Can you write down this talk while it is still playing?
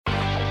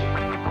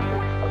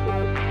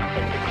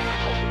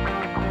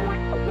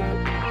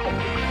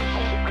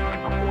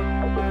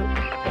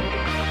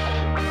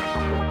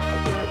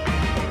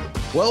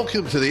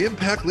Welcome to the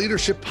Impact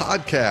Leadership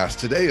Podcast.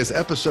 Today is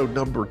episode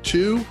number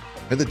 2,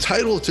 and the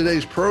title of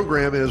today's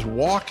program is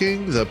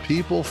Walking the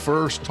People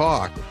First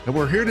Talk. And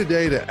we're here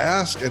today to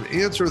ask and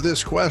answer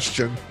this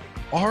question: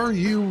 are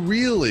you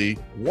really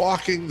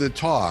walking the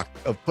talk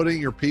of putting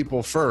your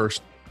people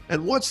first?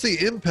 And what's the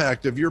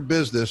impact of your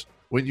business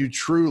when you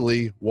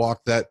truly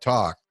walk that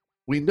talk?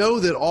 We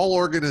know that all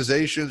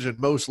organizations and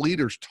most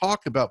leaders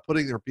talk about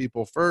putting their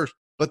people first,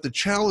 but the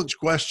challenge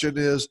question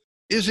is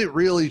it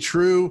really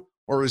true?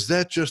 Or is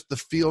that just the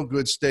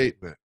feel-good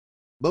statement?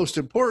 Most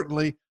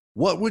importantly,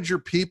 what would your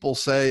people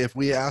say if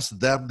we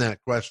asked them that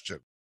question?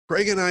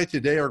 Craig and I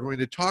today are going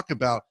to talk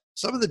about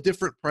some of the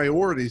different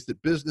priorities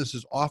that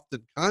businesses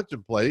often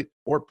contemplate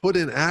or put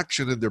in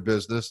action in their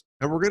business.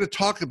 And we're going to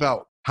talk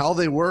about how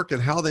they work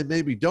and how they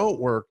maybe don't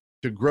work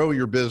to grow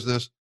your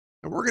business.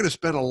 And we're going to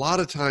spend a lot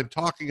of time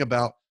talking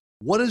about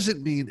what does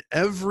it mean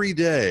every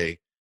day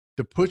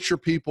to put your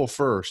people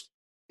first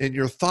in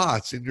your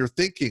thoughts, in your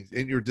thinking,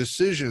 in your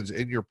decisions,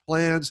 in your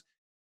plans,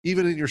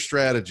 even in your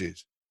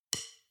strategies.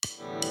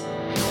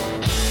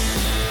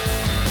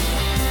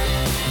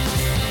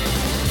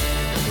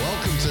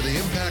 Welcome to the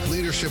Impact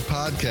Leadership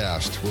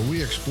Podcast, where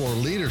we explore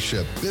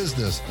leadership,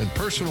 business, and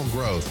personal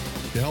growth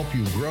to help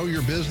you grow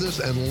your business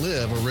and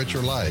live a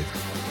richer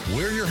life.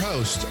 We're your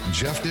hosts,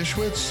 Jeff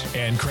Dishwitz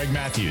and Craig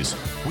Matthews.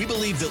 We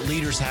believe that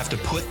leaders have to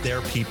put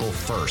their people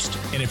first.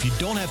 And if you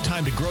don't have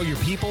time to grow your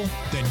people,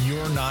 then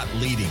you're not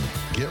leading.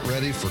 Get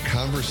ready for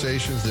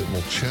conversations that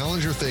will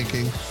challenge your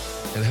thinking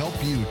and help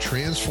you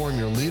transform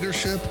your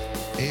leadership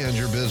and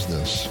your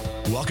business.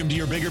 Welcome to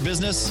your bigger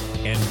business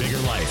and bigger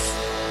life.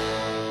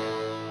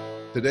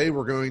 Today,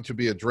 we're going to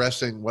be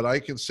addressing what I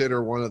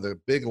consider one of the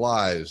big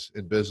lies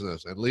in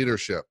business and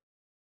leadership.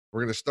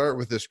 We're going to start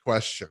with this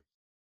question: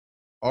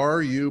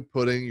 are you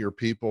putting your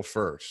people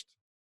first?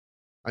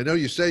 I know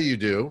you say you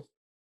do.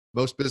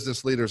 Most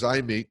business leaders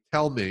I meet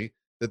tell me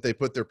that they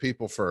put their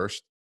people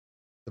first.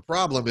 The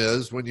problem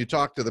is when you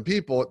talk to the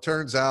people, it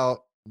turns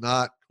out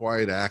not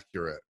quite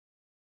accurate.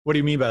 What do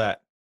you mean by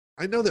that?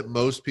 I know that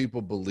most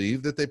people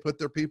believe that they put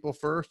their people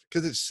first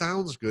because it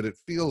sounds good. It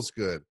feels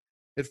good.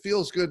 It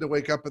feels good to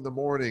wake up in the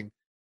morning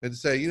and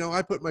say,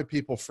 I put my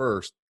people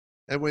first.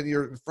 And when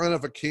you're in front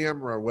of a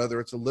camera, whether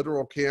it's a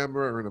literal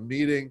camera or in a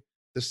meeting,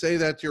 to say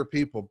that to your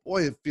people,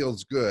 boy, it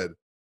feels good.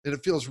 And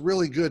it feels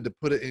really good to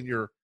put it in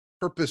your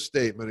purpose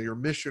statement or your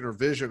mission or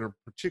vision, or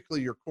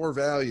particularly your core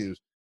values.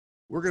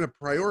 We're going to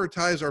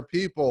prioritize our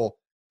people,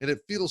 and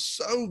it feels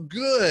so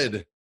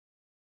good.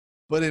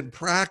 But in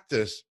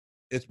practice,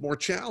 it's more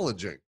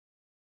challenging.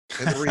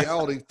 And the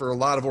reality for a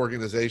lot of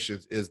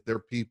organizations is their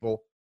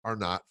people are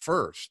not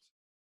first.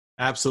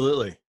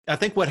 Absolutely. I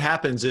think what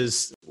happens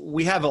is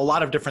we have a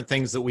lot of different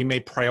things that we may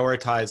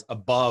prioritize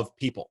above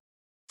people.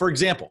 For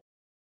example,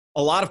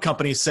 a lot of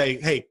companies say,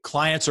 hey,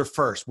 clients are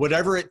first.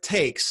 Whatever it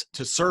takes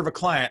to serve a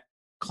client,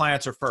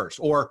 clients are first,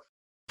 or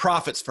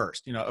profits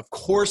first. Of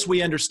course,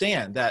 we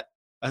understand that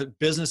a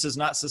business is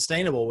not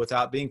sustainable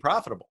without being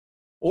profitable.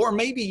 Or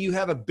maybe you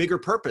have a bigger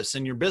purpose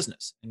in your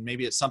business, and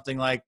maybe it's something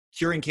like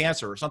curing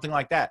cancer or something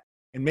like that.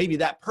 And maybe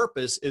that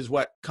purpose is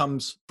what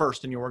comes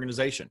first in your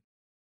organization.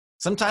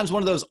 Sometimes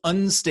one of those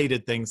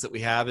unstated things that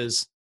we have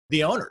is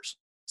the owners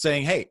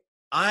saying, hey,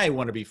 I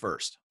want to be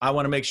first. I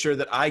want to make sure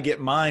that I get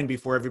mine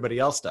before everybody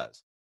else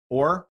does.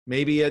 Or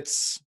maybe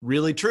it's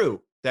really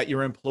true that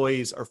your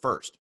employees are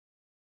first.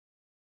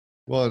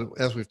 Well,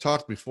 as we've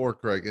talked before,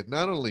 Craig, it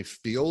not only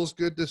feels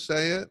good to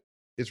say it,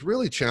 it's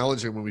really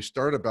challenging when we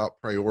start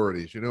about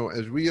priorities.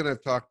 As we and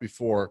I've talked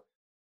before,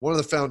 one of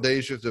the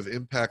foundations of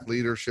Impact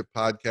Leadership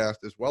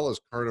Podcast, as well as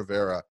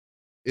Carnivera,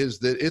 is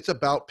that it's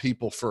about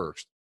people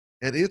first.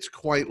 And it's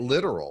quite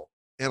literal.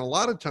 And a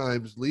lot of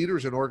times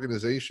leaders and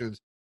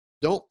organizations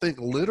don't think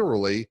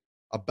literally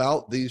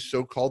about these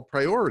so-called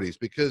priorities,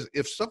 because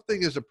if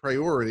something is a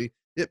priority,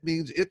 it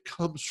means it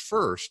comes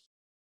first.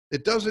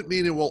 It doesn't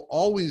mean it will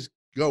always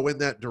go in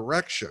that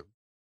direction,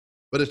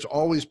 but it's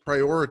always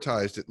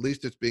prioritized. At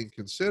least it's being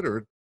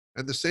considered.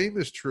 And the same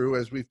is true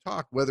as we've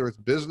talked, whether it's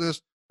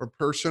business or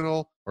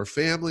personal or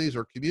families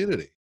or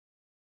community.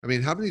 I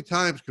mean, how many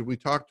times could we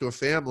talk to a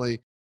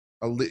family,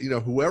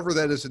 whoever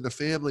that is in the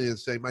family, and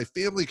say, my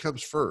family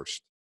comes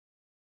first?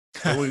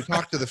 And when we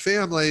talk to the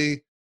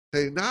family,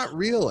 say, not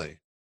really.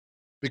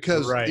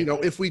 Because, right.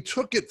 If we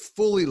took it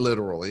fully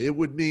literally, it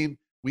would mean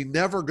we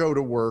never go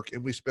to work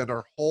and we spend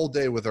our whole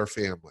day with our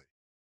family.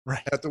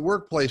 Right. At the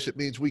workplace, it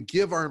means we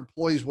give our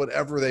employees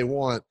whatever they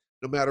want,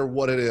 no matter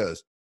what it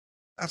is.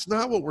 That's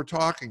not what we're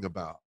talking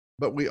about.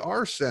 But we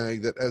are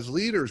saying that as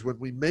leaders, when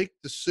we make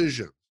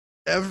decisions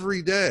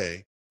every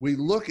day, we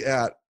look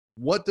at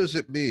what does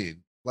it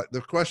mean? Like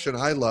the question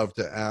I love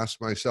to ask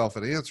myself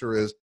and answer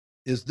is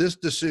this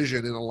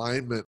decision in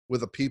alignment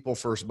with a people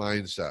first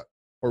mindset?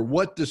 Or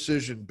what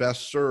decision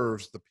best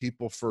serves the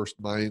people first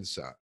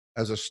mindset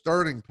as a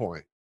starting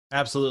point?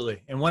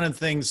 Absolutely. And one of the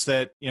things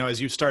that, as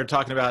you started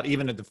talking about,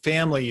 even at the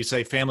family, you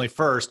say family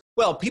first.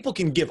 Well, people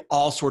can give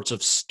all sorts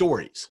of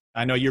stories.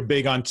 I know you're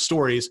big on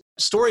stories.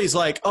 Stories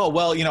like, oh,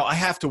 well, I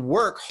have to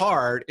work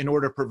hard in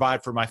order to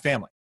provide for my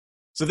family.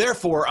 So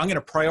therefore, I'm going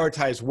to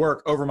prioritize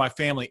work over my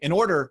family in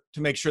order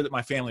to make sure that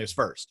my family is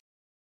first.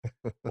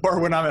 Or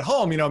when I'm at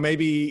home,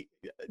 maybe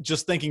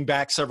just thinking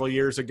back several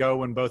years ago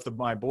when both of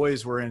my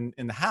boys were in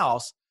the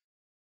house,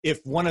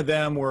 if one of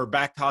them were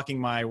back talking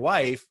my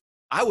wife,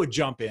 I would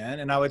jump in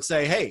and I would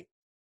say, hey,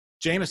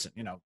 Jameson,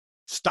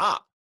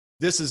 stop.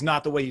 This is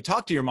not the way you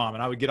talk to your mom.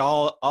 And I would get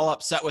all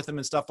upset with him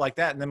and stuff like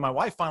that. And then my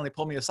wife finally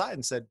pulled me aside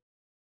and said,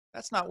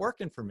 that's not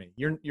working for me.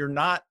 You're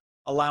not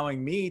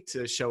allowing me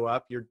to show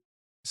up. You're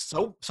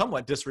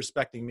somewhat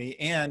disrespecting me.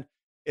 And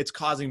it's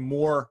causing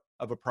more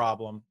of a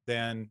problem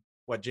than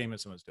what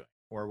Jameson was doing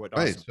or what.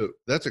 Right. So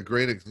that's a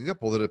great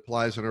example that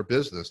applies in our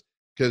business.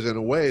 Because in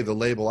a way, the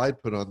label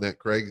I'd put on that,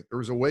 Craig, there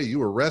was a way you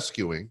were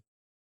rescuing.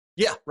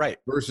 Yeah, right.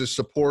 Versus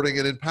supporting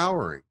and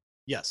empowering.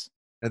 Yes.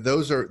 And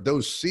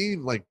those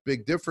seem like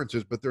big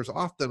differences, but there's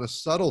often a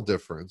subtle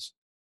difference.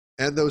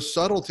 And those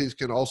subtleties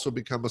can also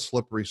become a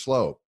slippery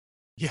slope.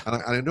 Yeah.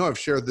 And I know I've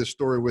shared this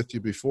story with you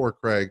before,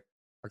 Craig,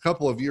 a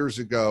couple of years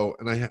ago,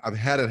 and I've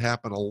had it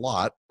happen a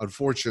lot,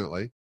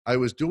 unfortunately. I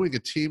was doing a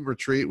team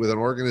retreat with an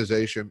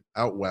organization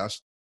out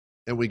west,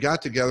 and we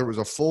got together. It was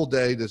a full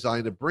day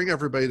designed to bring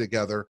everybody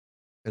together.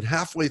 And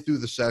halfway through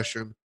the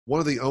session, one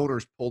of the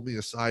owners pulled me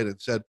aside and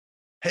said,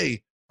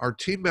 hey, our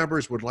team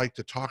members would like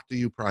to talk to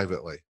you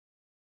privately.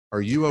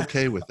 Are you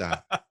okay with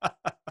that?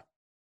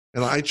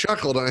 And I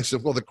chuckled and I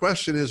said, well, the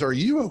question is, are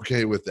you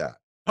okay with that?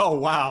 Oh,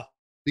 wow.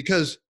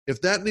 Because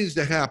if that needs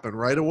to happen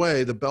right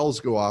away, the bells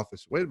go off. I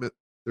said, wait a minute,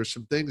 there's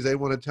some things they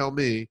want to tell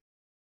me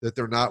that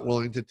they're not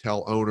willing to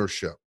tell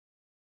ownership.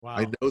 Wow.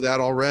 I know that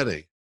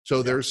already.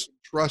 So there's some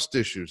trust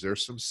issues.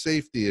 There's some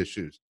safety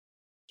issues.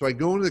 So I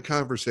go into the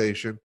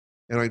conversation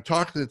and I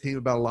talk to the team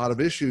about a lot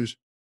of issues.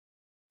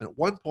 And at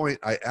one point,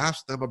 I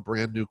asked them a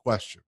brand new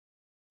question.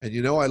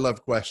 And I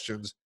love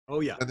questions. Oh,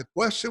 yeah. And the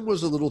question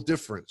was a little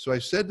different. So I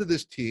said to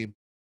this team,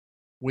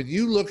 when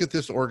you look at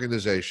this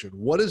organization,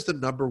 what is the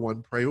number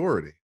one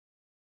priority?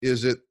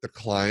 Is it the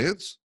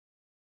clients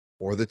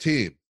or the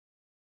team?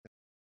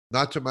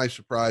 Not to my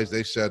surprise,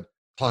 they said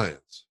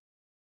clients.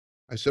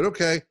 I said,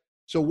 okay,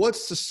 so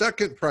what's the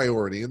second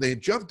priority? And they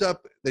jumped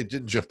up. They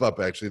didn't jump up,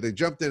 actually. They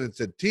jumped in and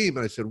said team.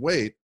 And I said,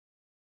 wait,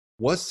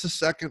 what's the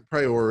second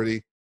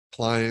priority,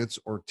 clients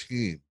or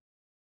team?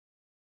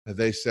 And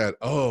they said,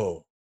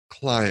 oh,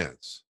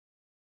 clients.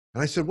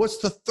 And I said, what's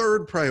the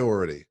third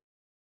priority?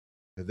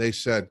 And they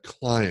said,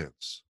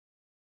 clients.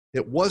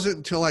 It wasn't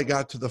until I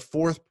got to the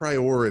fourth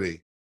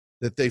priority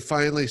that they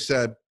finally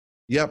said,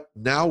 yep,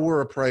 now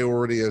we're a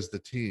priority as the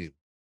team.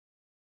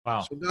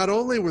 Wow. So not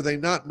only were they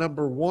not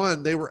number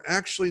one, they were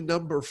actually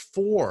number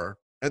 4.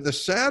 And the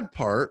sad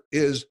part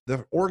is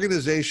the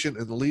organization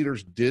and the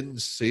leaders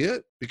didn't see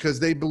it because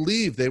they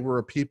believed they were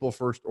a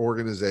people-first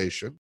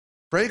organization.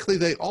 Frankly,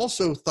 they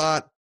also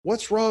thought,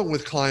 what's wrong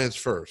with clients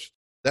first?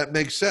 That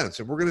makes sense.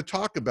 And we're going to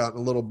talk about in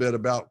a little bit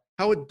about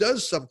how it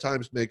does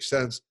sometimes make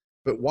sense,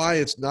 but why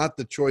it's not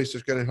the choice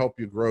that's going to help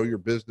you grow your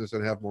business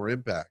and have more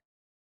impact.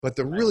 But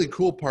the really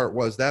cool part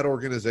was that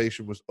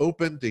organization was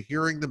open to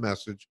hearing the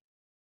message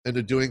and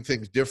to doing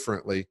things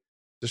differently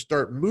to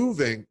start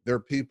moving their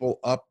people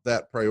up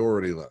that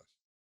priority list.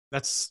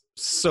 That's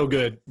so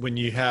good when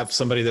you have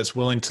somebody that's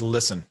willing to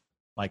listen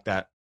like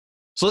that.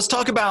 So let's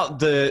talk about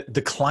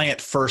the client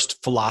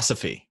first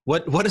philosophy.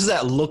 What does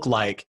that look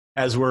like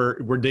as we're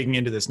digging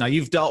into this? Now,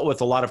 you've dealt with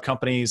a lot of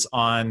companies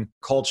on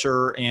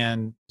culture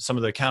and some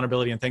of the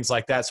accountability and things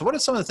like that. So what are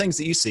some of the things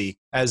that you see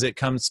as it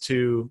comes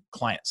to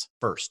clients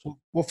first?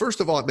 Well, first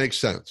of all, it makes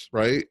sense,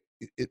 right?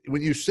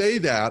 When you say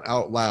that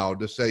out loud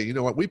to say, you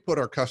know what, we put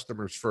our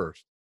customers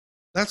first,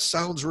 that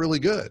sounds really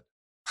good.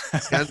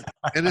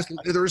 And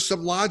there's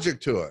some logic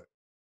to it.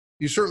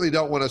 You certainly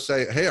don't want to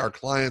say, hey, our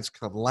clients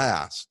come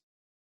last.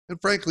 And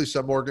frankly,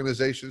 some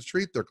organizations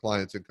treat their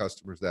clients and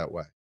customers that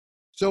way.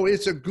 So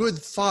it's a good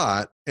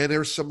thought and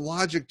there's some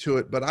logic to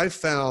it. But I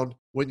found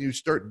when you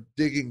start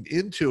digging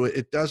into it,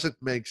 it doesn't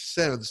make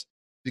sense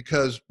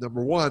because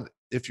number one,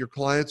 if your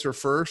clients are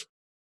first,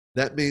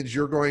 that means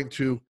you're going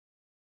to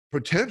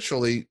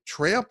potentially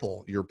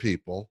trample your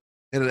people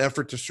in an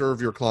effort to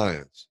serve your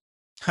clients.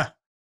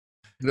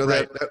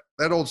 Right.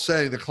 that old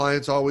saying, the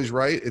client's always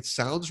right. It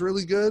sounds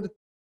really good,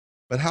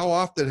 but how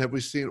often have we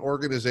seen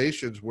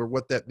organizations where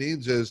what that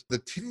means is the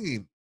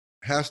team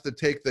has to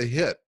take the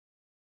hit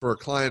for a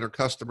client or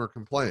customer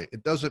complaint?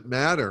 It doesn't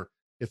matter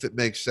if it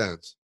makes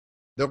sense.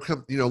 They'll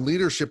come,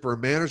 leadership or a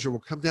manager will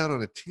come down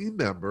on a team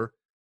member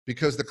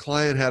because the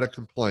client had a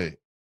complaint.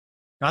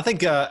 I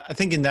think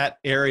in that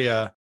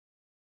area,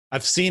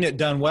 I've seen it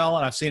done well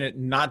and I've seen it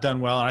not done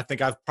well. And I think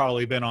I've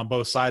probably been on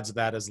both sides of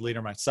that as a leader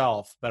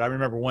myself. But I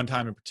remember one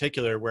time in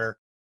particular where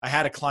I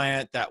had a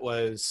client that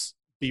was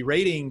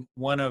berating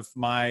one of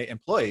my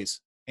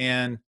employees.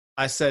 And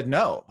I said,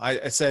 no,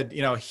 I said,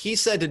 he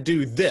said to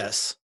do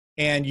this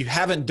and you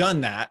haven't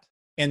done that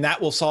and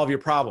that will solve your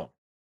problem.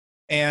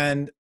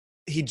 And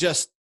he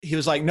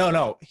was like,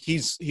 no,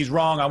 he's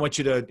wrong. I want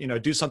you to,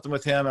 do something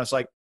with him. And I was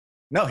like,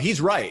 no, he's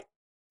right.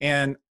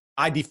 And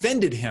I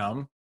defended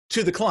him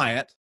to the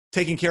client,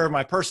 taking care of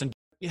my person.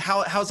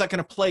 How's that going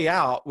to play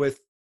out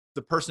with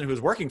the person who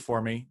was working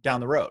for me down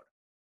the road.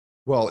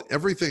 Well,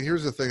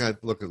 here's the thing I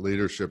look at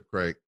leadership,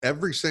 Craig.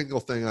 Every single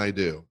thing I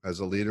do as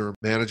a leader or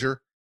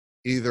manager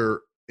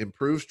either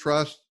improves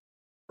trust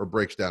or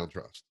breaks down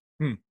trust.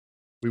 Hmm.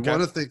 We Okay.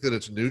 want to think that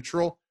it's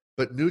neutral,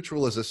 but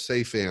neutral is a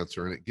safe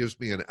answer and it gives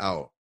me an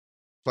out.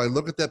 So I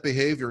look at that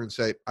behavior and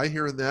say, I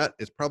hear in that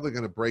it's probably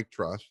going to break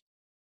trust.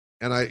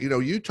 And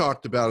you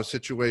talked about a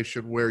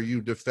situation where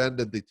you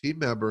defended the team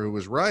member who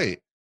was right.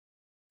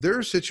 There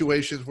are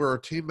situations where our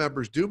team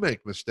members do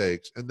make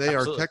mistakes and they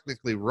Absolutely. are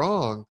technically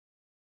wrong.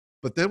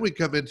 But then we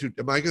come into,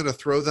 am I going to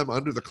throw them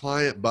under the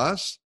client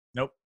bus?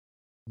 Nope.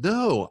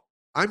 No,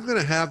 I'm going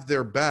to have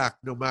their back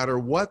no matter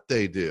what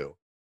they do.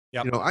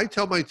 Yep. I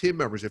tell my team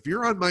members, if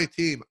you're on my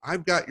team,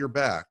 I've got your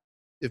back.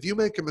 If you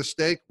make a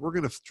mistake, we're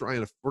going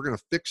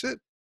to fix it.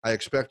 I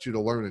expect you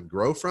to learn and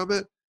grow from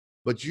it,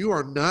 but you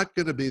are not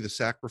going to be the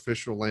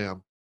sacrificial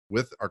lamb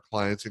with our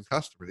clients and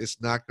customers.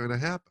 It's not going to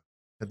happen.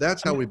 And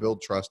that's how we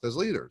build trust as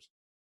leaders.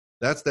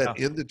 That's that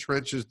in the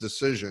trenches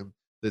decision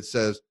that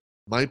says,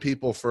 my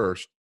people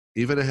first,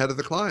 even ahead of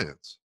the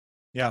clients.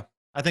 Yeah.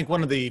 I think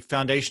one of the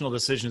foundational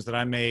decisions that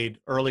I made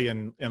early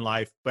in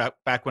life,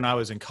 back when I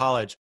was in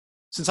college,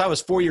 since I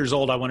was 4 years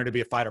old, I wanted to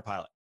be a fighter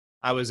pilot.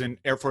 I was in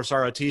Air Force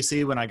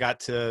ROTC when I got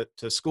to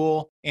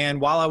school.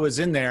 And while I was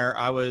in there,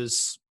 I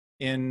was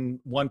in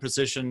one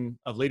position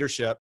of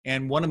leadership.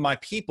 And one of my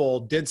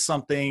people did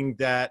something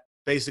that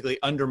basically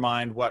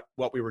undermined what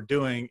we were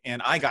doing.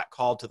 And I got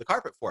called to the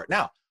carpet for it.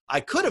 Now,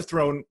 I could have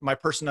thrown my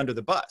person under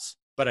the bus,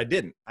 but I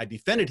didn't. I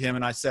defended him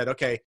and I said,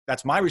 okay,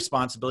 that's my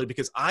responsibility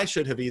because I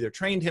should have either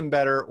trained him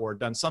better or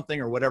done something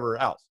or whatever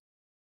else.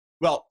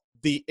 Well,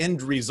 the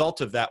end result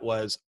of that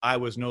was I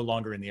was no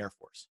longer in the Air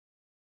Force.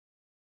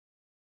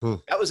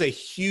 That was a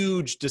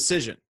huge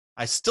decision.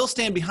 I still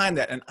stand behind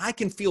that. And I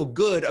can feel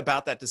good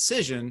about that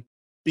decision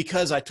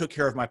because I took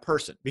care of my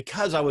person,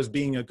 because I was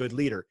being a good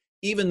leader,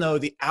 even though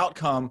the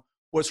outcome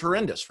was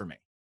horrendous for me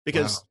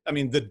because,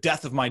 the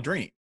death of my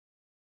dream.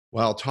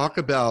 Well, talk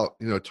about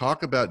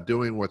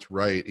doing what's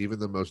right, even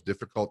the most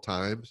difficult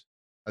times.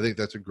 I think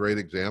that's a great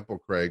example,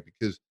 Craig,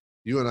 because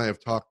you and I have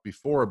talked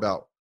before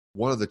about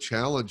one of the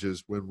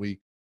challenges when we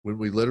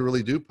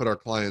literally do put our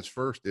clients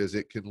first is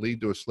it can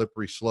lead to a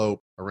slippery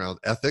slope around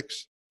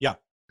ethics. Yeah.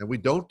 And we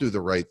don't do the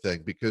right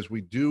thing because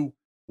we do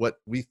what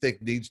we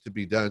think needs to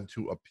be done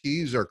to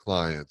appease our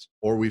clients,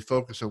 or we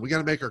focus on, we got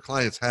to make our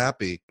clients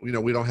happy. We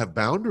don't have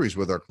boundaries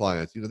with our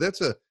clients. That's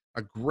a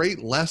great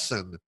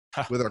lesson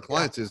with our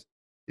clients is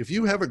if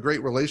you have a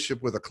great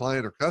relationship with a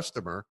client or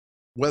customer,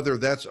 whether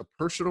that's a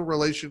personal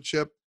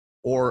relationship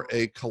or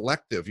a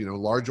collective,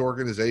 large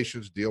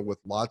organizations deal with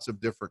lots of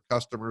different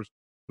customers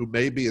who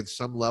may be at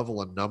some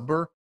level a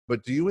number,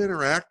 but do you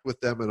interact with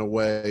them in a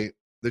way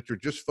that you're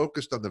just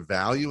focused on the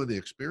value and the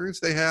experience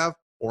they have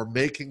or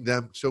making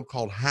them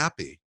so-called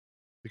happy?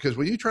 Because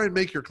when you try and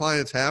make your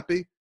clients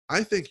happy,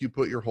 I think you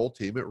put your whole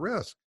team at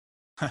risk.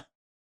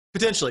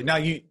 Potentially.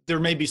 Now, there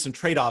may be some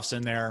trade-offs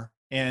in there,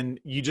 and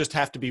you just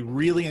have to be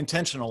really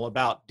intentional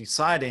about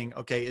deciding,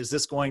 okay, is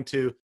this going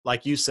to,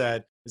 like you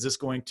said, is this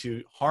going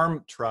to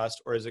harm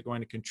trust or is it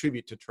going to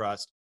contribute to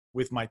trust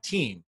with my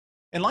team?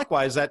 And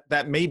likewise,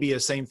 that may be the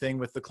same thing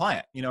with the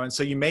client, and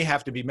so you may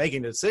have to be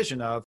making a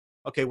decision of,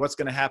 okay, what's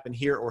going to happen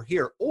here, or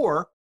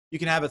you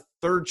can have a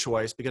third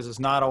choice because it's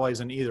not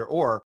always an either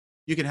or.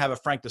 You can have a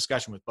frank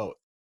discussion with both.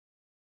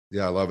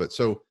 Yeah, I love it.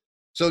 So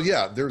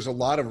yeah, there's a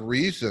lot of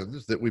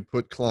reasons that we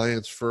put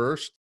clients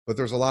first, but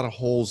there's a lot of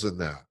holes in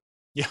that.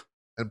 Yeah.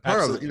 And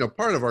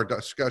part of our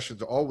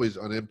discussions always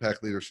on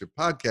Impact Leadership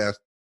Podcast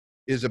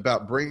is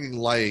about bringing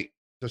light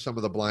to some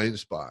of the blind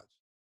spots.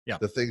 Yeah.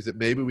 The things that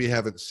maybe we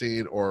haven't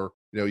seen, or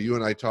you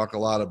and I talk a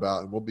lot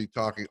about, and we'll be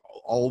talking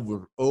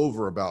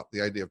over about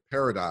the idea of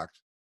paradox.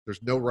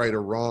 There's no right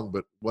or wrong,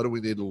 but what do we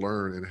need to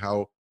learn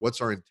and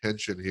what's our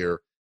intention here?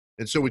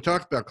 And so we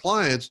talked about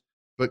clients,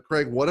 but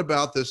Craig, what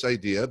about this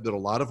idea that a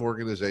lot of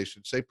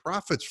organizations say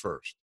profits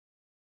first?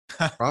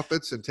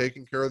 Profits and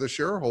taking care of the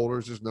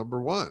shareholders is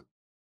number one.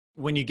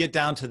 When you get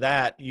down to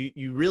that,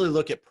 you really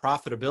look at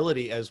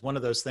profitability as one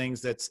of those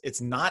things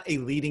it's not a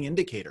leading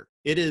indicator.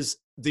 It is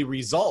the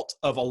result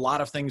of a lot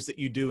of things that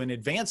you do in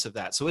advance of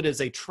that. So it is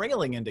a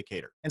trailing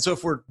indicator. And so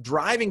if we're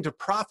driving to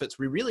profits,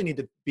 we really need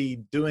to be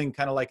doing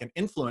kind of like an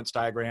influence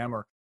diagram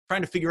or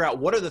trying to figure out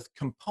what are the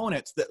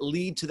components that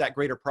lead to that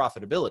greater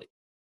profitability.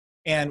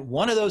 And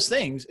one of those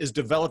things is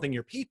developing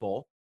your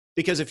people,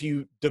 because if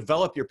you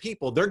develop your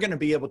people, they're going to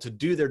be able to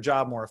do their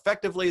job more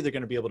effectively. They're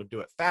going to be able to do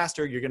it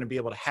faster. You're going to be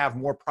able to have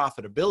more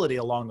profitability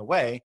along the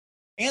way,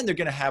 and they're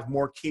going to have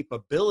more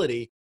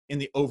capability in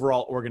the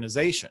overall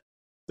organization.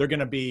 They're going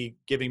to be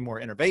giving more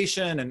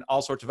innovation and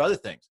all sorts of other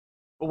things.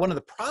 But one of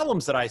the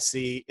problems that I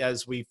see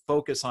as we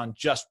focus on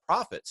just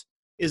profits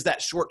is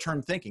that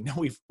short-term thinking. Now,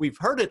 we've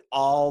heard it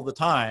all the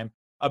time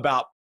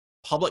about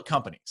public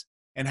companies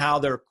and how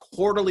they're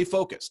quarterly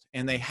focused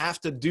and they have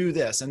to do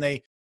this, and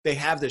they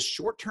have this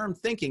short-term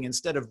thinking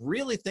instead of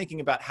really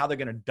thinking about how they're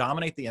going to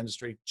dominate the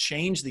industry,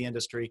 change the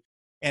industry,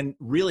 and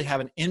really have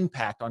an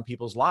impact on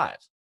people's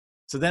lives.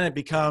 So then it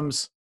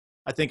becomes,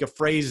 I think, a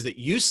phrase that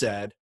you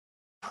said,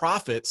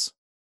 profits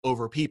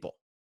over people.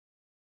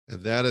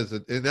 And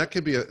that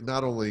can be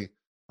not only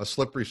a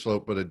slippery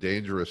slope, but a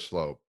dangerous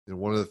slope. And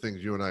one of the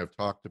things you and I have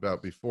talked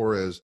about before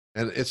is,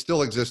 and it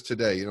still exists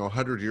today,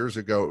 100 years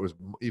ago, it was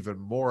even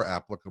more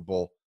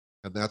applicable.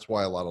 And that's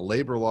why a lot of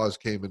labor laws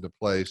came into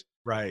place.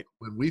 Right.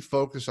 When we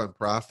focus on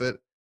profit,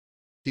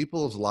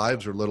 people's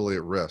lives are literally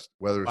at risk,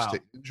 whether it's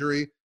to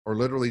injury or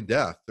literally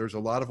death. There's a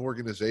lot of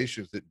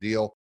organizations that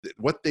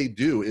what they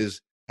do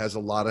has a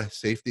lot of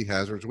safety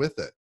hazards with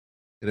it.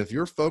 And if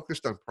you're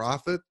focused on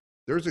profit,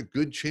 there's a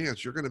good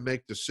chance you're going to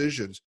make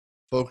decisions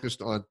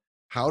focused on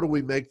how do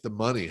we make the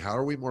money? How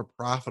are we more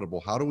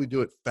profitable? How do we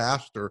do it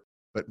faster,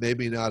 but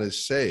maybe not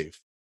as safe?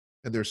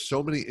 And there's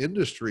so many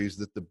industries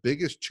that the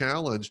biggest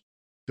challenge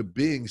to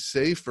being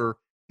safer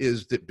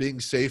is that being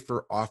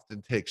safer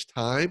often takes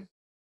time.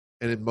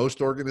 And in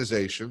most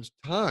organizations,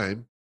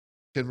 time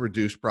can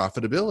reduce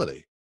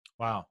profitability.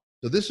 Wow.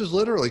 So this is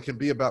literally can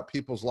be about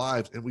people's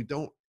lives. And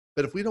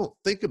but if we don't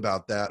think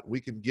about that, we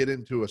can get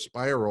into a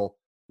spiral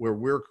where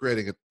we're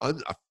creating a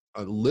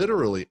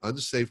literally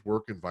unsafe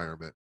work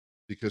environment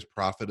because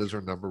profit is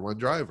our number one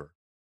driver.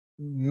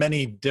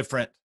 Many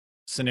different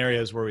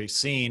scenarios where we've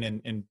seen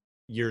in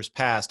years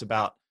past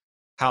about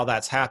how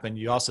that's happened.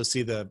 You also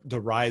see the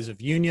rise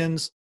of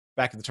unions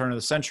back at the turn of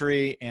the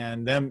century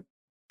and them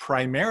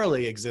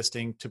primarily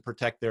existing to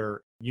protect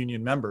their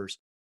union members.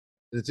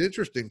 It's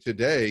interesting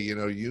today,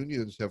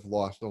 unions have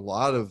lost a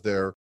lot of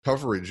their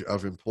coverage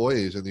of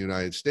employees in the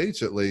United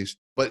States, at least.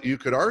 But you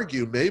could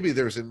argue maybe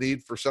there's a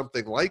need for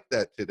something like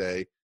that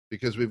today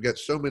because we've got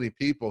so many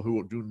people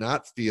who do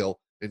not feel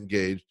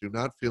engaged, do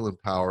not feel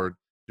empowered,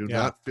 do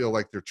not feel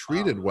like they're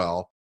treated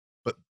well.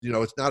 But,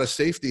 it's not a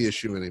safety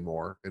issue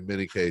anymore in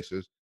many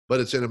cases, but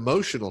it's an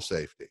emotional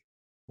safety.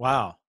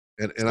 Wow.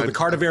 And so the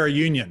Cardavera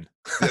Union.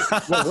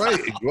 Well,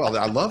 right. Well,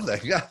 I love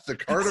that. Yeah, the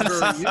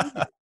Cardavera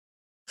Union.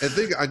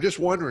 And I'm just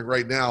wondering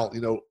right now,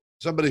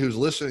 somebody who's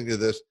listening to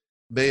this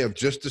may have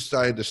just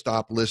decided to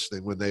stop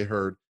listening when they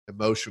heard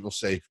emotional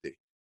safety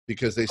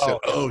because they said,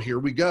 oh, here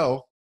we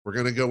go. We're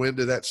going to go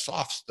into that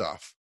soft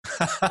stuff.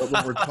 But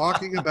when we're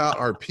talking about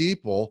our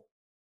people,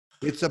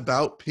 it's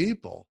about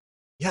people.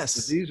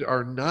 Yes. These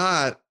are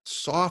not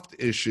soft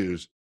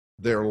issues.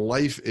 They're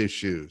life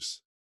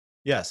issues.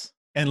 Yes.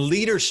 And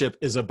leadership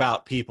is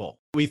about people.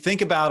 We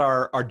think about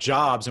our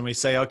jobs and we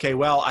say, okay,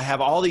 well, I have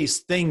all these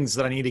things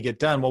that I need to get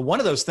done. Well, one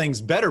of those things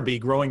better be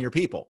growing your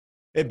people.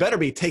 It better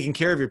be taking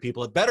care of your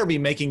people. It better be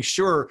making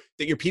sure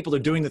that your people are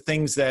doing the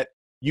things that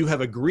you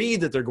have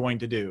agreed that they're going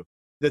to do,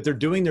 that they're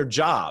doing their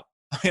job.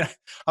 I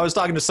was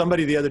talking to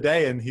somebody the other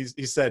day and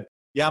he said,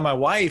 yeah, my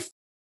wife,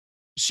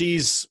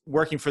 she's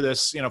working for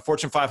this,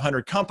 Fortune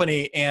 500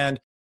 company and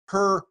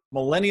her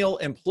millennial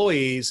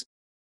employees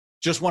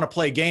just want to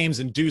play games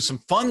and do some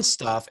fun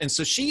stuff. And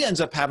so she ends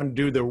up having to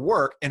do their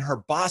work and her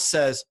boss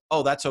says,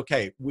 oh, that's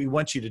okay. We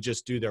want you to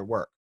just do their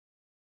work.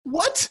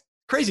 What?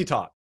 Crazy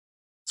talk.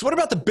 So what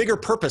about the bigger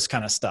purpose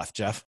kind of stuff,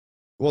 Jeff?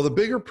 Well, the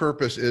bigger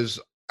purpose is,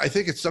 I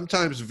think it's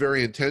sometimes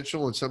very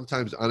intentional and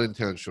sometimes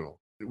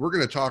unintentional. We're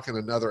going to talk in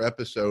another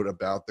episode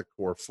about the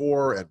core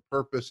four and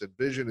purpose and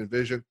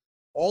vision,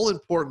 all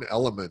important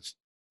elements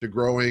to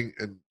growing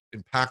and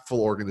impactful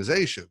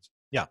organizations.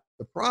 Yeah.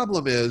 The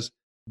problem is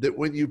that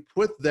when you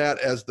put that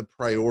as the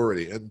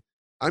priority, and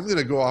I'm going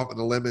to go off on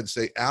a limb and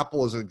say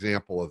Apple is an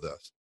example of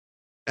this.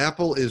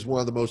 Apple is one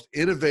of the most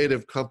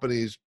innovative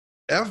companies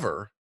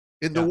ever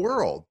in the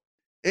world.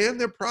 And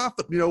their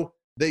profit,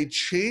 they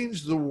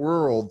changed the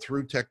world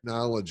through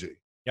technology.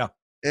 Yeah.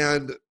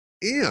 And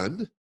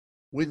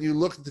when you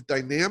look at the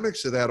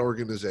dynamics of that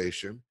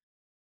organization,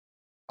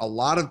 a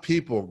lot of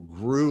people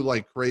grew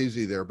like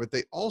crazy there, but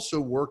they also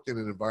worked in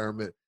an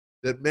environment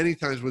that many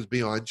times was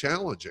beyond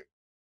challenging.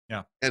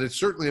 Yeah. And it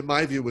certainly, in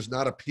my view, was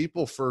not a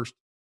people first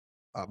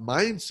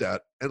mindset,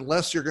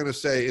 unless you're going to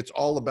say it's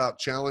all about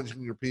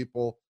challenging your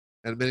people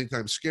and many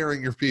times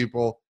scaring your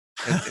people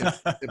and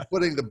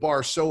putting the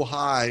bar so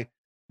high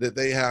that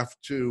they have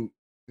to,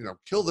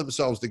 kill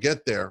themselves to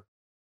get there.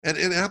 And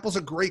Apple's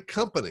a great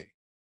company,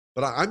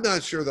 but I'm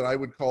not sure that I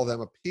would call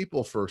them a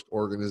people first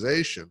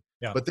organization.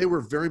 Yeah. But they were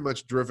very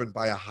much driven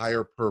by a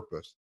higher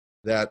purpose,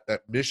 that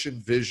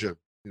mission vision,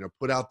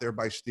 put out there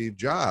by Steve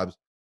Jobs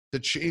to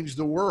change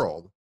the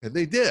world. And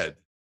they did.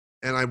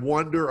 And I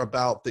wonder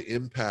about the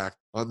impact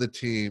on the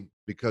team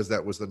because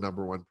that was the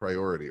number one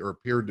priority, or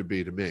appeared to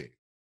be to me.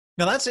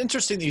 Now, that's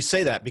interesting that you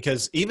say that,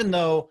 because even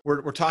though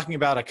we're talking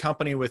about a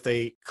company with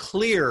a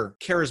clear,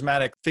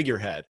 charismatic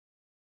figurehead,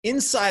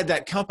 inside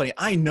that company,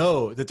 I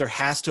know that there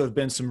has to have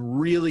been some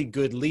really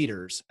good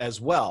leaders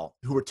as well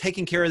who were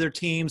taking care of their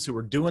teams, who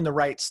were doing the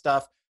right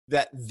stuff,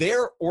 that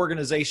their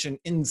organization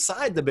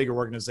inside the bigger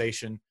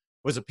organization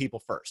was a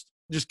people first.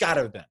 Just got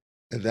to have been.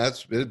 And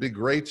it'd be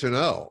great to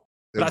know.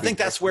 But I think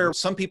that's where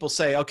some people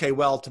say, okay,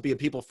 well, to be a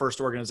people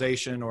first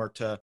organization or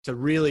to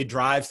really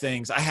drive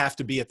things, I have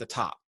to be at the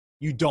top.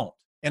 You don't.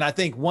 And I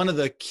think one of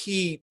the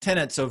key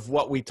tenets of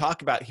what we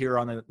talk about here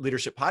on the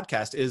Leadership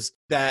Podcast is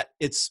that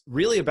it's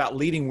really about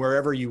leading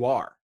wherever you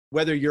are,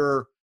 whether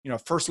you're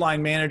first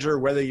line manager,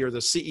 whether you're the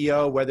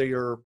CEO, whether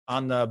you're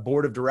on the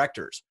board of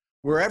directors,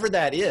 wherever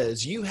that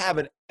is, you have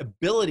an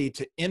ability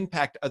to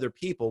impact other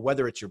people,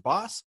 whether it's your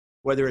boss,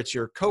 whether it's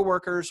your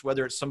coworkers,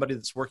 whether it's somebody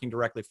that's working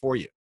directly for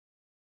you.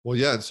 Well,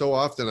 yeah. And so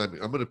often I'm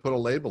going to put a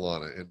label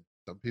on it, and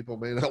some people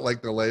may not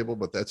like the label,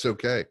 but that's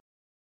okay.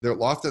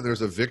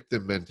 There's a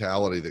victim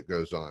mentality that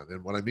goes on.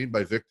 And what I mean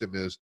by victim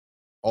is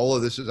all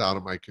of this is out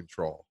of my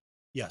control.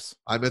 Yes.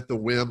 I'm at the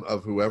whim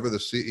of whoever the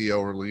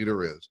CEO or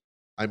leader is.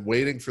 I'm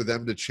waiting for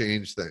them to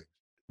change things.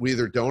 We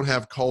either don't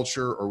have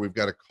culture, or we've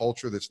got a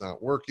culture that's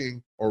not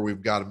working, or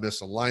we've got a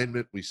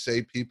misalignment. We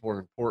say people are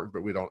important,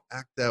 but we don't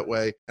act that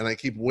way. And I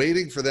keep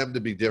waiting for them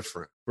to be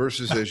different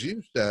versus, as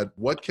you said,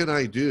 what can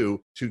I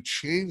do to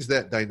change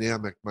that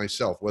dynamic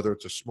myself, whether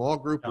it's a small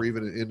group or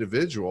even an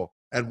individual.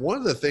 And one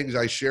of the things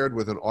I shared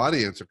with an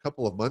audience a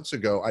couple of months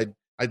ago,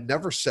 I'd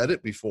never said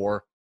it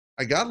before.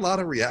 I got a lot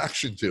of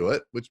reaction to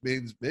it, which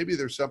means maybe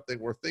there's something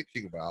we're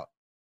thinking about,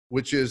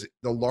 which is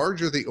the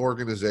larger the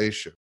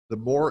organization, the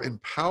more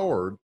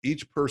empowered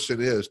each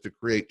person is to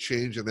create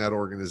change in that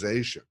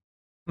organization.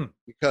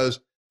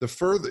 Because the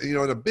further, in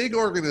a big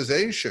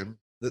organization,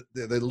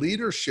 the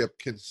leadership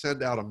can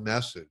send out a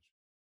message,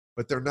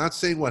 but they're not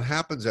saying what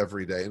happens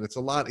every day. And it's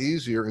a lot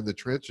easier in the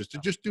trenches to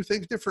just do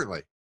things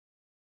differently.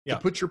 To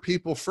put your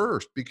people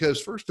first,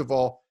 because first of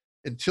all,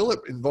 until it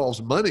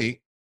involves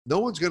money, no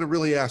one's going to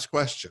really ask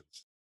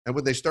questions. And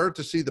when they start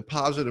to see the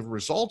positive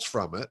results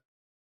from it,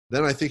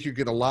 then I think you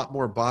get a lot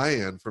more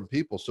buy-in from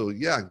people. So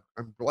yeah,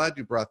 I'm glad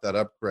you brought that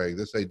up, Craig,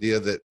 this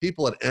idea that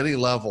people at any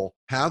level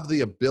have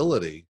the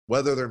ability,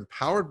 whether they're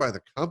empowered by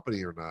the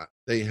company or not,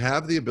 they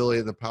have the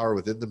ability and the power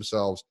within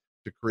themselves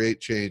to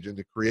create change and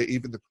to create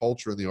even the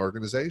culture in the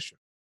organization.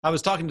 I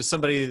was talking to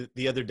somebody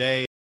the other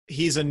day.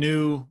 He's a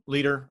new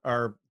leader,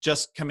 or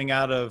just coming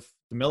out of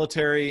the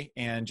military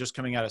and just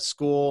coming out of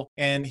school.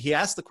 And he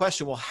asked the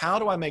question, well, how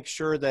do I make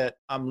sure that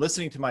I'm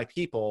listening to my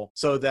people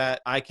so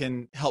that I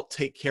can help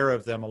take care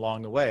of them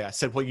along the way? I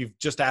said, well, you've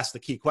just asked the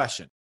key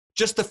question.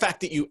 Just the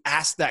fact that you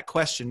asked that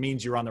question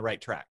means you're on the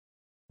right track.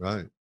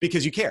 Right.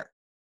 Because you care.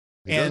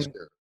 And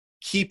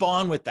keep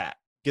on with that,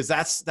 because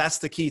that's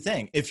the key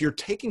thing. If you're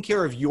taking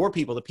care of your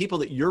people, the people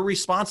that you're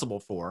responsible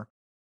for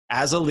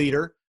as a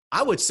leader,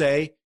 I would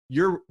say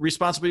you're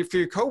responsible for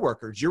your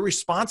coworkers. You're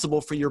responsible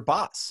for your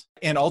boss.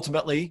 And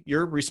ultimately,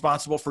 you're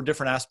responsible for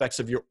different aspects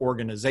of your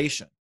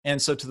organization.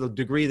 And so to the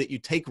degree that you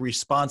take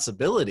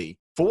responsibility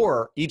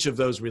for each of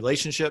those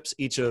relationships,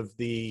 each of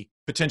the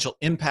potential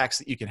impacts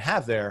that you can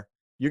have there,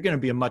 you're going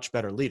to be a much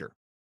better leader.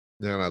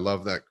 Yeah, and I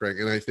love that, Craig.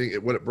 And I think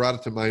what it brought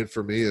it to mind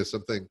for me is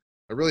something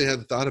I really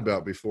hadn't thought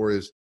about before.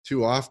 Is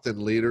too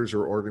often leaders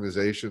or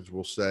organizations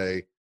will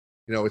say,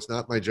 it's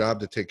not my job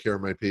to take care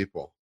of my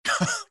people.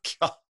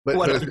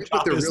 But I think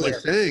what they're really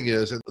saying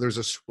is, and there's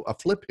a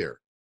flip here.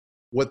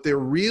 What they're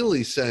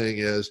really saying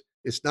is,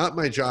 it's not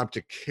my job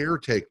to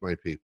caretake my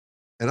people.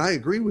 And I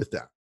agree with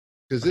that,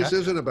 because this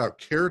isn't about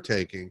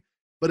caretaking,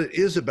 but it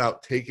is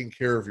about taking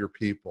care of your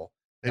people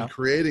and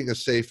creating a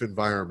safe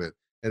environment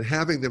and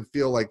having them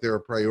feel like they're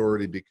a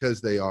priority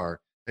because they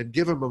are, and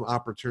giving them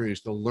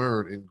opportunities to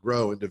learn and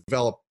grow and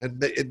develop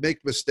and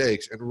make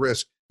mistakes and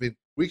risk. I mean,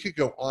 we could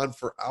go on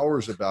for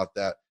hours about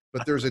that,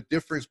 but there's a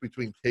difference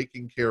between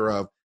taking care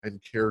of and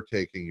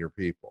caretaking your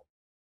people.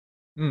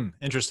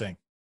 Interesting.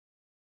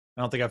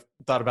 I don't think I've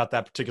thought about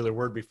that particular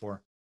word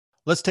before.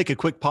 Let's take a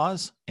quick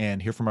pause and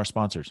hear from our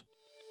sponsors.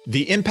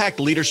 The Impact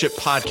Leadership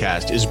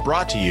Podcast is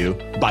brought to you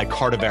by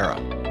Cardivera.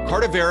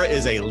 Cardivera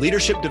is a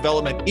leadership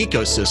development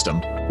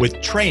ecosystem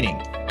with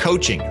training,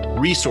 coaching,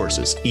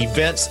 resources,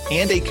 events,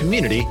 and a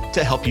community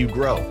to help you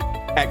grow.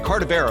 At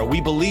Cardivera,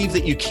 we believe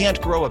that you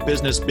can't grow a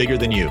business bigger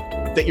than you,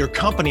 that your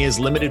company is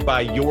limited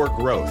by your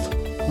growth.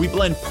 We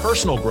blend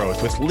personal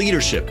growth with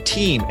leadership,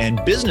 team,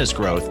 and business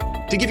growth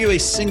to give you a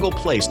single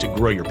place to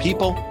grow your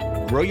people,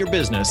 grow your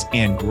business,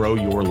 and grow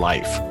your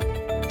life.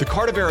 The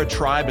Cardivera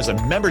Tribe is a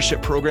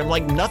membership program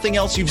like nothing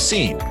else you've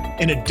seen.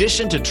 In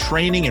addition to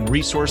training and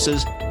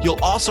resources, you'll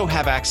also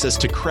have access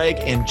to Craig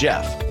and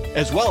Jeff,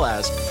 as well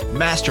as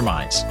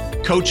masterminds,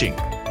 coaching,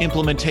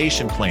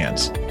 implementation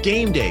plans,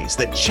 game days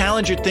that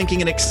challenge your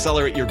thinking and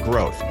accelerate your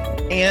growth,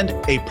 and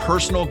a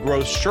personal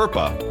growth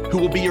Sherpa who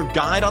will be your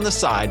guide on the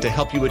side to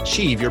help you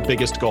achieve your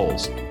biggest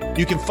goals.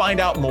 You can find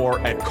out more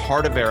at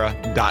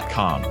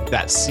cardivera.com.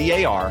 That's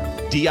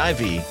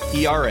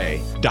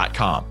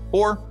CARDIVERA.com.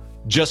 Or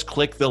just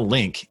click the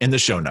link in the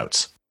show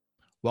notes.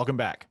 Welcome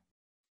back.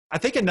 I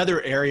think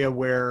another area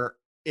where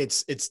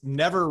it's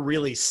never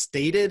really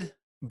stated,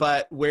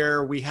 but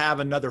where we have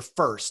another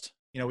first.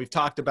 We've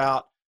talked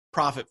about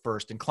profit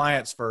first and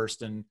clients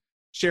first and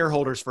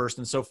shareholders first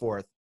and so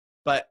forth.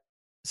 But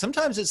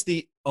sometimes it's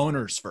the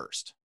owners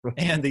first.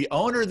 And the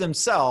owner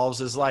themselves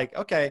is like,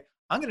 okay,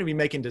 I'm going to be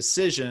making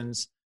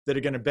decisions that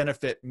are going to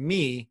benefit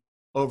me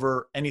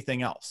over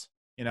anything else.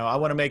 I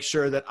want to make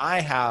sure that I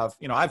have,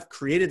 I've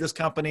created this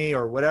company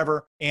or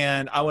whatever,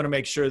 and I want to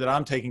make sure that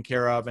I'm taken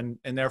care of. And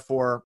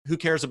therefore, who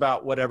cares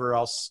about whatever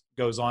else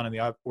goes on in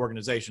the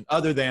organization,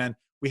 other than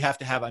we have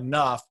to have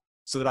enough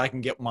so that I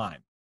can get mine.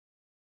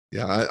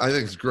 Yeah, I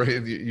think it's great.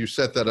 And you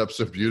set that up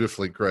so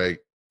beautifully, Craig.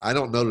 I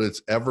don't know that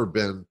it's ever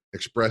been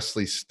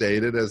expressly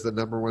stated as the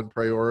number one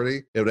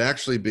priority. It would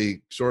actually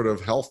be sort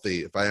of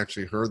healthy if I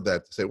actually heard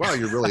that to say, wow,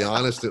 you're really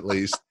honest at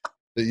least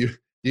that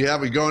you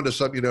have me going to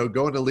some,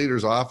 go into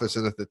leader's office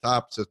and at the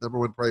top it says number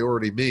one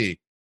priority, me.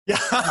 Yeah,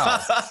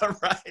 Wow.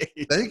 right.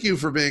 Thank you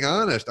for being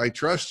honest. I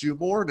trust you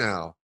more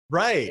now.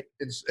 Right.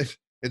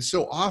 And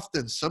so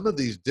often some of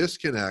these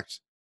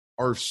disconnects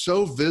are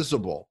so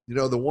visible.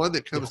 The one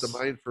that comes to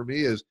mind for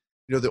me is,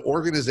 the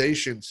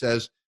organization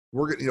says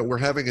we're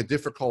having a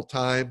difficult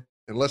time,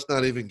 and let's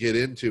not even get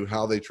into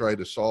how they try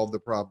to solve the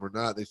problem or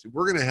not. They say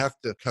we're going to have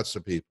to cut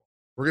some people.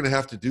 We're going to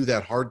have to do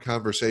that hard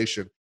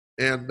conversation.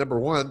 And number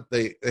one,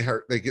 they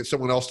get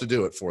someone else to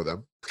do it for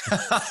them.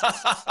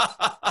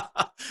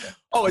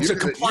 Oh, it's a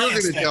compliance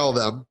You're going to thing. tell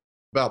them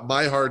about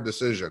my hard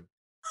decision.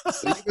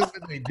 Even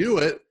when they do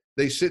it,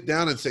 they sit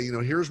down and say,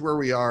 here's where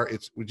we are.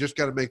 We just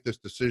got to make this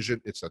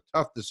decision. It's a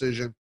tough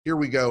decision. Here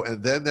we go.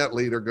 And then that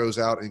leader goes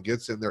out and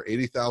gets in their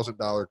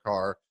 $80,000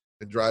 car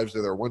and drives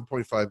to their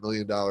 $1.5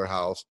 million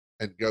house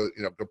and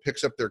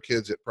picks up their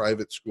kids at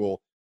private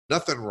school.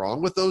 Nothing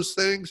wrong with those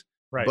things.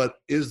 Right. But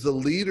is the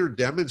leader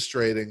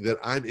demonstrating that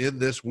I'm in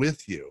this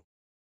with you?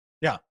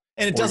 Yeah.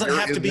 And it doesn't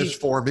have to be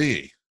for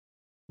me.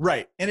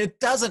 Right. And it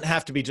doesn't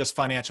have to be just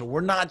financial.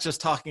 We're not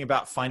just talking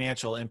about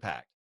financial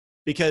impact,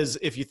 because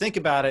if you think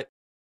about it,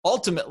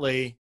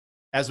 ultimately,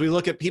 as we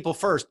look at people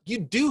first, you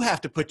do have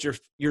to put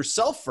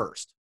yourself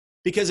first,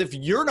 because if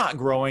you're not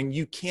growing,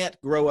 you can't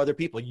grow other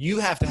people. You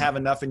have to have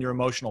enough in your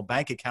emotional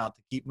bank account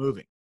to keep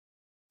moving,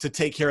 to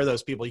take care of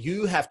those people.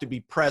 You have to be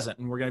present.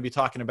 And we're going to be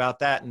talking about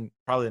that in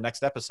probably the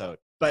next episode.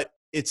 But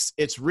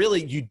it's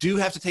really, you do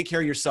have to take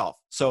care of yourself.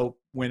 So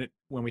when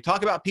we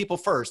talk about people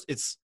first,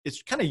 it's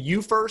kind of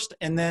you first,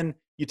 and then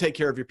you take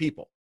care of your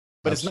people.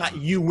 But Absolutely. It's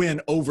not you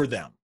win over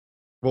them.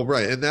 Well,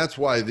 right. And that's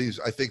why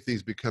I think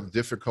these become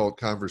difficult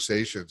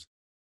conversations.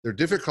 They're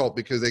difficult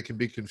because they can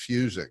be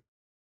confusing.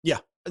 Yeah,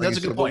 that's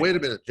a good point. But wait a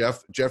minute,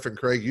 Jeff and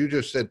Craig, you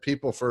just said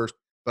people first,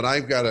 but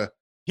I've got to,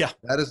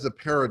 that is the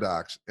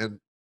paradox. And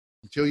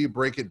until you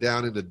break it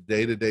down into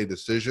day-to-day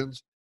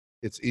decisions,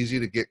 it's easy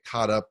to get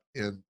caught up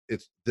in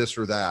it's this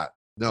or that.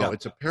 No,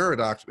 It's a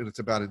paradox, and it's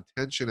about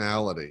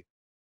intentionality.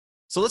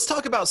 So let's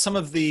talk about some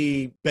of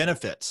the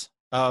benefits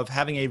of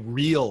having a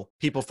real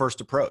people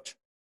first approach.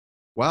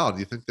 Wow. Do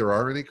you think there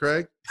are any,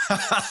 Craig?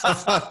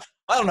 I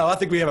don't know. I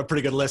think we have a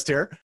pretty good list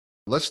here.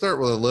 Let's start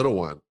with a little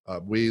one.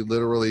 We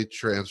literally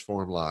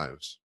transform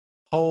lives.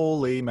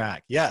 Holy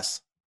mac.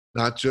 Yes.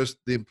 Not just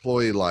the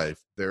employee life,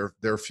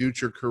 their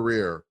future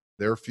career,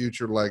 their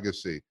future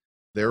legacy,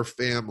 their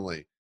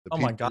family. Oh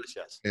my gosh,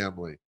 yes.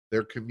 Family,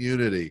 their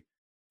community,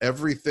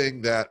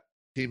 everything that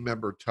team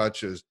member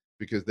touches,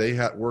 because they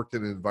had worked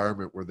in an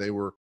environment where they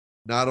were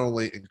not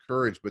only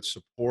encouraged, but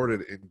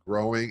supported in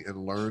growing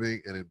and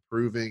learning and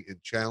improving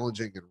and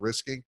challenging and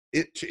risking.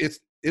 It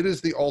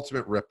is the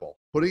ultimate ripple.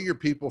 Putting your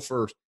people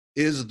first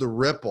is the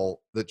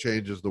ripple that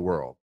changes the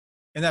world.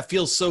 And that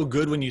feels so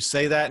good when you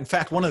say that. In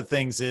fact, one of the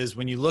things is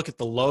when you look at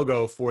the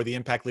logo for the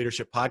Impact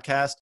Leadership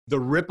Podcast, the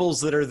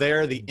ripples that are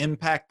there, the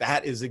impact,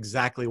 that is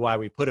exactly why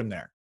we put them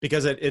there.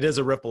 Because it is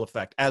a ripple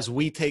effect. As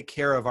we take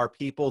care of our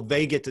people,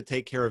 they get to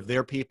take care of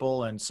their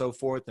people, and so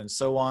forth and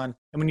so on.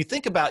 And when you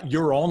think about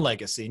your own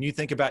legacy and you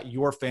think about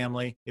your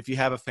family, if you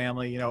have a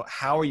family,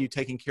 how are you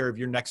taking care of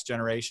your next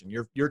generation,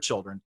 your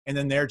children, and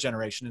then their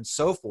generation, and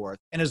so forth.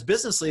 And as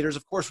business leaders,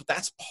 of course,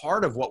 that's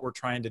part of what we're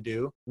trying to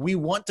do. We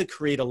want to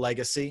create a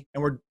legacy,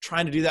 and we're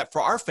trying to do that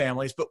for our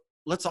families, but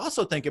let's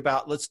also think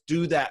about, let's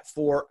do that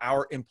for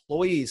our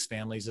employees'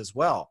 families as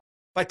well.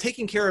 By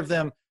taking care of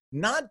them,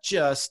 not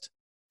just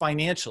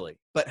financially,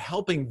 but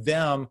helping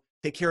them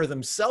take care of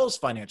themselves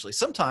financially.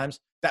 Sometimes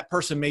that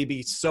person may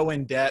be so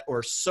in debt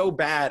or so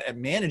bad at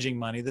managing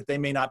money that they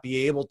may not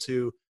be able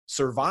to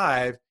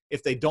survive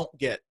if they don't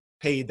get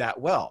paid that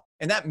well.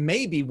 And that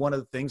may be one of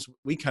the things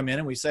we come in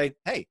and we say,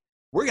 hey,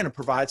 we're going to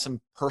provide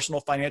some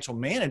personal financial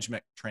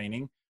management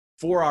training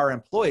for our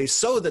employees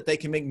so that they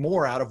can make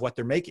more out of what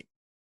they're making.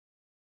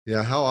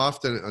 Yeah, how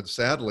often, and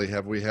sadly,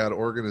 have we had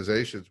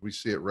organizations, we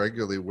see it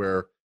regularly,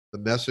 where the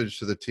message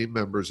to the team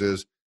members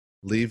is,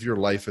 leave your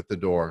life at the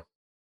door.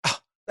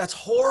 That's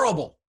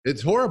horrible.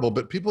 It's horrible,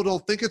 but people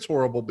don't think it's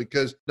horrible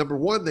because, number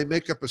one, they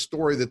make up a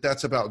story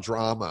that's about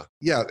drama.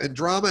 Yeah, and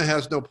drama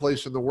has no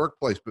place in the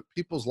workplace, but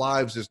people's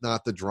lives is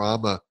not the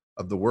drama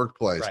of the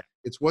workplace. Right.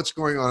 It's what's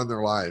going on in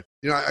their life.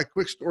 A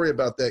quick story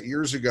about that.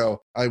 Years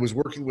ago, I was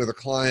working with a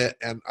client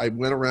and I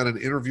went around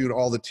and interviewed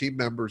all the team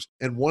members.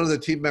 And one of the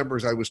team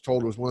members, I was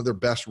told, was one of their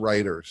best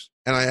writers.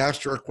 And I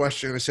asked her a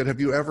question. I said,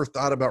 have you ever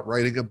thought about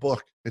writing a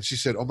book? And she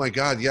said, oh my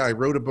God, yeah, I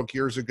wrote a book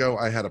years ago.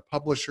 I had a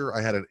publisher,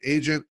 I had an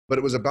agent, but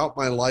it was about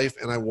my life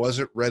and I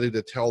wasn't ready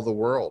to tell the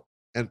world.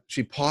 And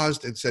she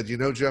paused and said,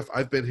 Jeff,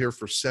 I've been here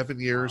for 7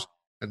 years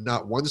and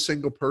not one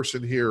single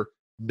person here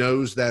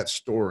knows that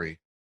story.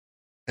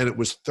 And it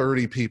was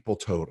 30 people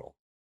total.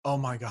 Oh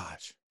my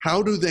gosh.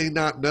 How do they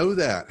not know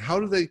that? How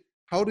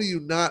do you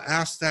not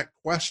ask that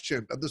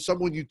question?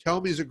 Someone you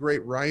tell me is a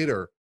great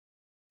writer.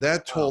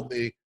 That told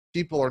me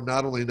people are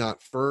not only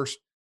not first,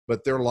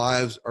 but their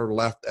lives are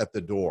left at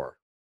the door.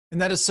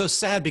 And that is so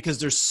sad because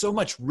there's so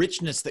much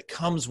richness that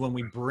comes when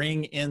we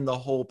bring in the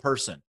whole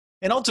person.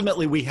 And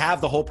ultimately, we have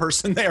the whole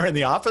person there in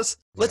the office.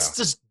 Let's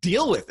just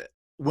deal with it.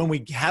 When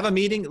we have a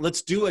meeting,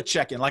 let's do a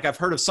check-in. Like I've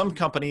heard of some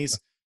companies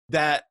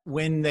that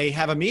when they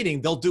have a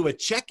meeting, they'll do a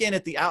check-in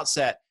at the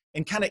outset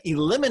and kind of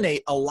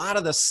eliminate a lot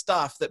of the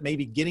stuff that may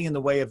be getting in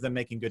the way of them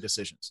making good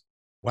decisions.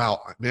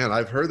 Wow, man,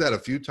 I've heard that a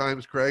few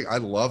times, Craig. I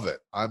love it.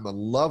 I'm a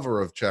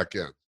lover of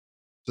check-ins.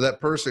 So that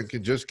person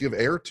can just give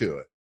air to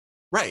it.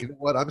 Right. You know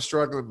what? I'm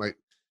struggling.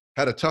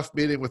 Had a tough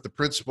meeting with the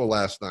principal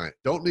last night.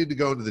 Don't need to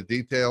go into the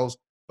details,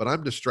 but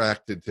I'm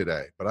distracted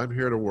today, but I'm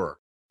here to work.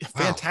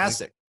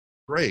 Fantastic.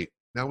 Wow, great.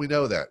 Now we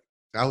know that.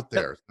 It's out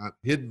there. It's not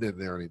hidden in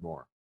there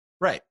anymore.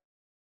 Right.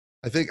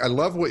 I think I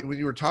love when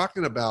you were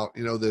talking about,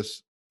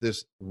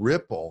 this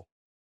ripple.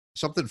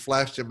 Something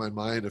flashed in my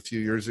mind a few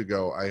years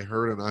ago. I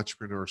heard an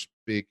entrepreneur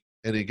speak,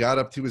 and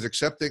he was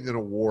accepting an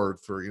award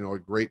for, a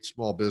great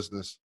small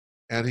business.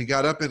 And he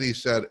got up and he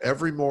said,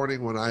 every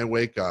morning when I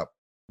wake up,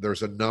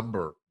 there's a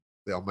number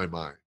on my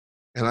mind.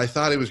 And I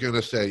thought he was going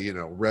to say,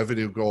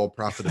 revenue goal,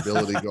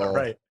 profitability goal.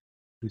 Right.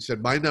 He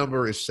said, my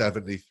number is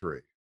 73.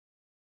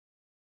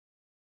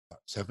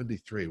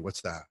 73,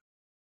 what's that?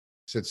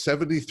 He said,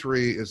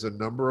 73 is the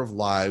number of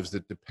lives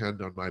that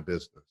depend on my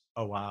business.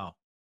 Oh, wow.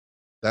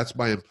 That's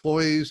my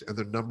employees and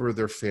the number of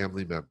their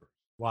family members.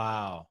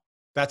 Wow.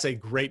 That's a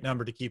great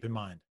number to keep in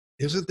mind.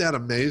 Isn't that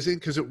amazing?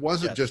 Because it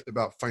wasn't just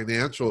about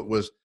financial. It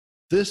was,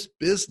 this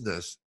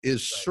business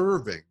is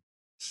serving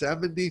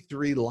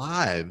 73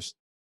 lives.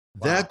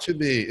 Wow. That to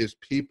me is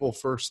people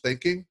first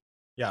thinking.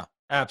 Yeah,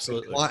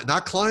 absolutely.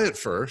 Not client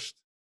first.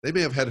 They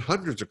may have had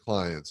hundreds of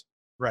clients.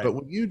 Right. But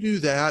when you do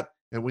that,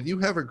 and when you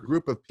have a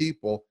group of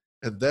people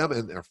and them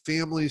and their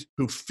families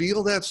who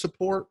feel that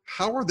support,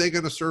 how are they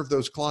going to serve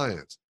those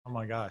clients? Oh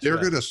my gosh. They're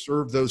going to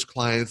serve those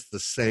clients the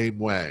same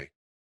way.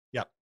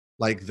 Yep.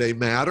 Like they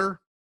matter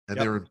and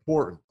they're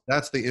important.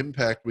 That's the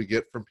impact we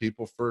get from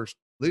people first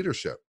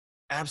leadership.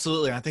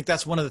 Absolutely. I think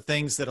that's one of the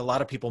things that a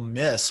lot of people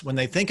miss when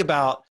they think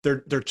about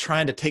they're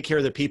trying to take care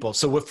of their people.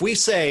 So if we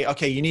say,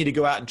 okay, you need to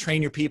go out and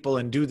train your people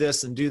and do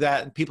this and do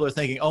that, and people are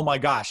thinking, oh my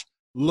gosh,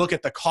 look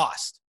at the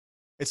cost.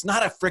 It's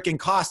not a freaking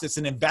cost. It's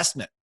an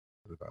investment,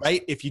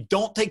 right? If you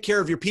don't take care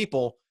of your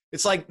people,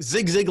 it's like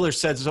Zig Ziglar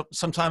said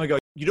some time ago,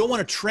 you don't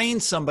want to train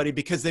somebody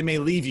because they may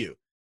leave you.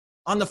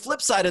 On the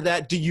flip side of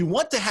that, do you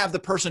want to have the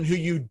person who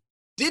you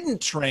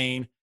didn't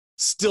train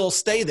still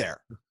stay there?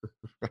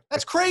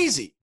 That's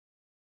crazy.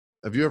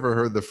 Have you ever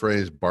heard the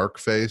phrase bark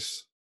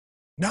face?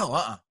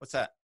 No, what's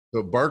that?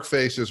 So bark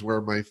face is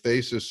where my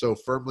face is so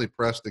firmly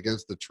pressed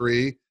against the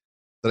tree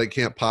that I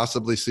can't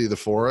possibly see the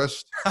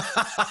forest.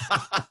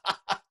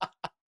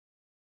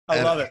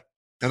 I love it.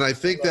 And I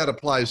think that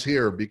applies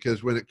here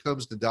because when it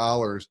comes to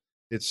dollars,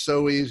 it's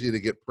so easy to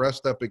get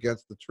pressed up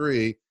against the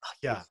tree.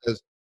 Yeah.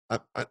 Because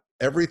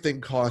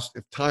everything costs,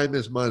 if time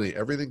is money,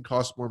 everything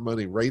costs more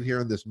money right here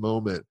in this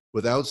moment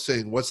without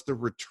saying, what's the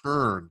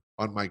return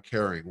on my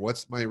caring?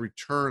 What's my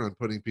return on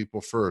putting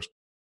people first?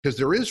 Because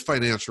there is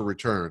financial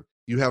return.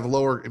 You have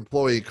lower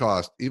employee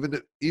cost.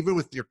 Even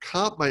with your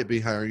comp might be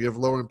higher, you have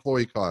lower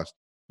employee cost.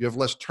 You have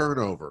less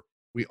turnover.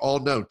 We all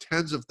know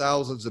tens of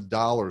thousands of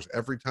dollars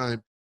every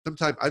time.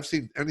 Sometimes I've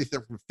seen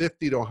anything from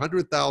 $50,000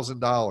 to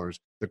 $100,000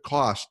 the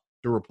cost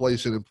to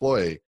replace an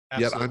employee.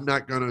 Absolutely. Yet I'm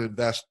not going to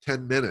invest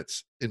 10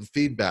 minutes in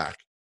feedback.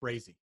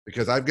 Crazy.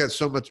 Because I've got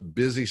so much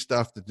busy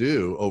stuff to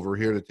do over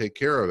here to take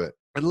care of it.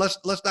 And let's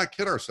not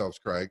kid ourselves,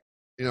 Craig.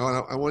 And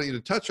I want you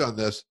to touch on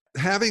this.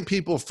 Having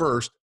people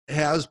first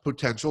has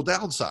potential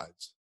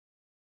downsides.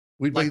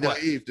 We'd be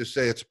naive to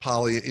say it's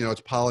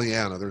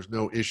Pollyanna. There's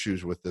no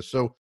issues with this.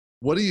 So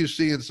what do you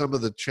see in some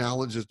of the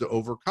challenges to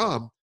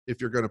overcome if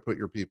you're going to put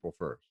your people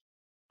first?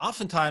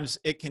 Oftentimes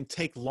it can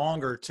take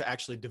longer to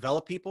actually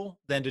develop people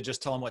than to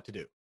just tell them what to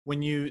do.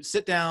 When you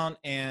sit down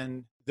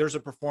and there's a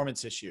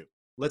performance issue,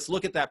 let's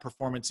look at that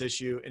performance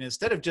issue. And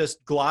instead of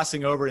just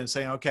glossing over it and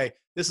saying, okay,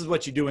 this is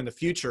what you do in the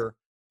future,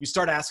 you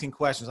start asking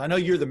questions. I know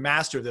you're the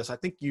master of this. I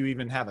think you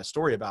even have a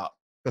story about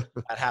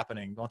that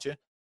happening, don't you?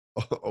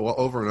 Well,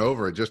 over and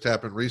over. It just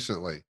happened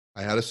recently.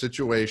 I had a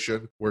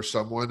situation where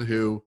someone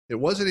who, it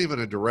wasn't even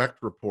a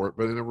direct report,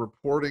 but in a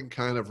reporting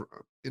kind of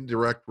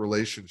indirect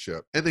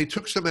relationship, and they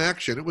took some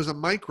action. It was a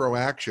micro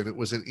action. It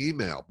was an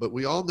email, but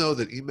we all know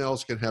that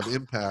emails can have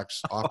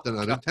impacts often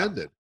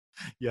unintended.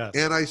 Yes.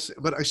 And I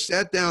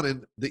sat down,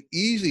 and the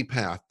easy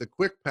path, the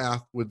quick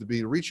path would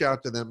be to reach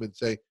out to them and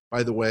say,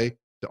 by the way,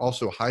 to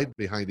also hide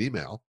behind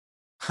email.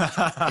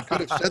 I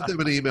could have sent them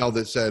an email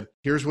that said,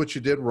 here's what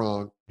you did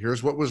wrong.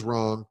 Here's what was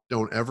wrong.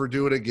 Don't ever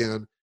do it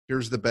again.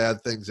 Here's the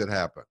bad things that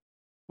happen.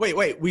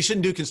 Wait, we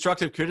shouldn't do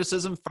constructive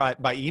criticism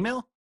by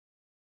email?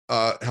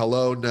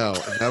 Hello, no,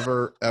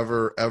 never,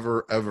 ever,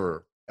 ever,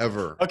 ever,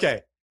 ever.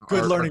 Okay,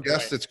 good learning. Our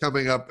guest that's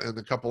coming up in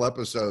a couple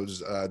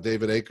episodes,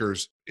 David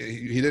Akers,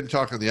 he didn't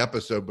talk on the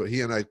episode, but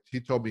he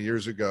told me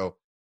years ago,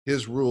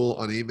 his rule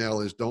on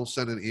email is don't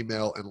send an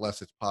email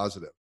unless it's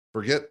positive.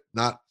 Forget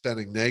not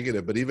sending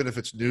negative, but even if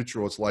it's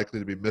neutral, it's likely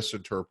to be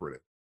misinterpreted.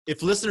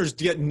 If listeners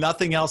get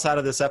nothing else out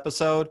of this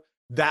episode,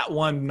 that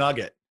one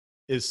nugget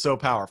is so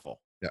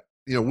powerful.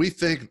 Yeah. We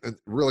think,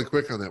 really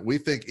quick on that, we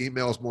think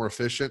email is more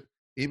efficient.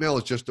 Email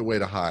is just a way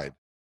to hide.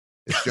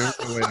 It's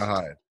generally a way to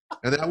hide.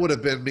 And that would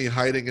have been me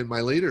hiding in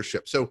my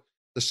leadership. So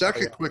the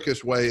second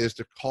quickest way is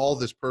to call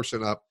this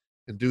person up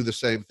and do the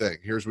same thing.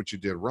 Here's what you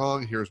did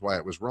wrong. Here's why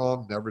it was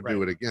wrong. Never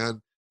do it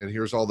again. And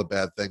here's all the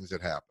bad things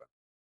that happened.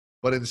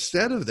 But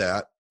instead of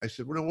that, I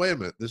said, well, no, wait a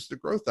minute. This is a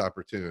growth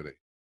opportunity.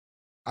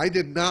 I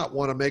did not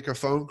want to make a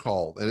phone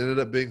call. It ended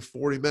up being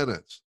 40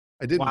 minutes.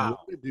 I didn't want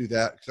to do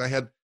that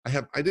because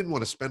I didn't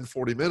want to spend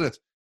 40 minutes,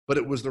 but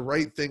it was the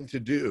right thing to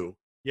do.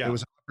 Yeah. It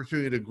was an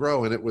opportunity to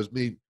grow, and it was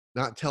me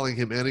not telling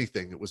him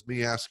anything. It was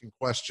me asking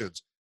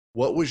questions.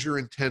 What was your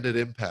intended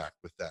impact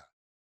with that?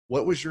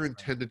 What was your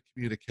intended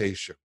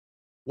communication?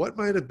 What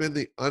might have been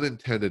the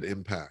unintended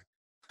impact?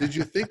 Did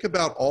you think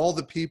about all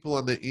the people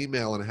on the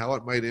email and how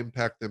it might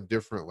impact them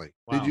differently?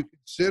 Wow. Did you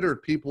consider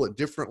people at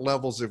different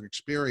levels of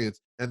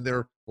experience and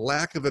their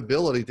lack of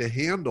ability to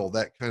handle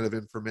that kind of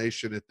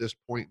information at this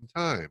point in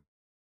time?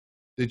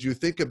 Did you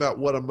think about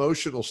what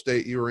emotional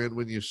state you were in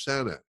when you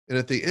sent it? And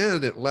at the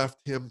end, it left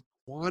him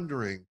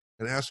wandering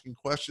and asking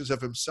questions of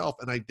himself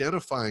and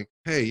identifying,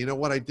 hey, you know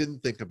what? I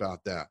didn't think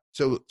about that.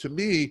 So to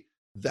me,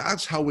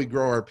 that's how we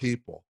grow our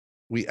people.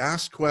 We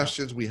ask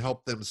questions, we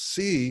help them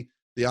see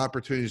the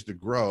opportunities to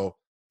grow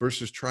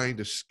versus trying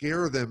to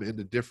scare them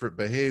into different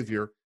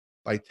behavior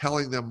by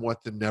telling them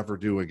what to never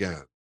do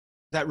again.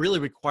 That really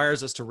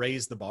requires us to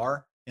raise the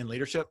bar in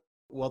leadership.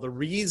 Well, the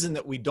reason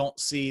that we don't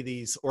see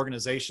these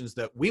organizations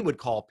that we would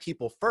call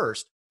people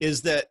first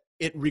is that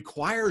it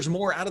requires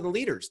more out of the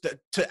leaders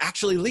to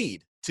actually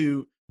lead,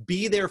 to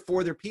be there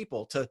for their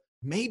people, to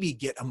maybe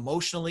get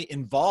emotionally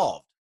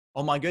involved.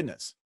 Oh my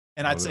goodness.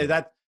 And I'd say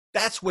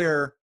that's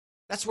where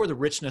the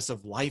richness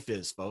of life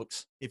is,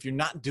 folks. If you're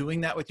not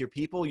doing that with your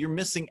people, you're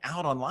missing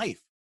out on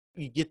life.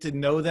 You get to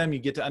know them, you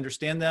get to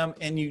understand them,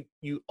 and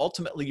you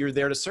ultimately you're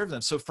there to serve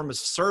them. So from a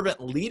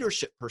servant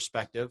leadership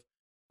perspective,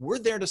 we're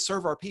there to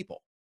serve our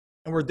people.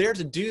 And we're there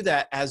to do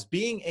that as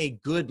being a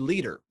good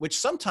leader, which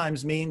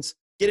sometimes means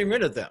getting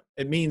rid of them.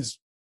 It means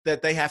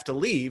that they have to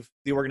leave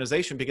the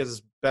organization because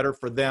it's better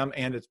for them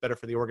and it's better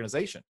for the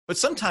organization. But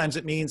sometimes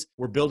it means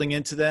we're building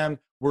into them.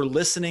 We're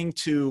listening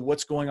to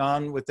what's going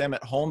on with them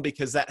at home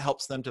because that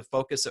helps them to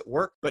focus at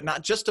work, but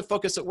not just to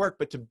focus at work,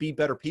 but to be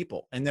better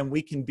people. And then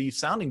we can be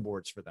sounding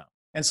boards for them.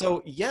 And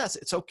so, yes,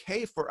 it's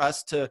okay for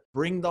us to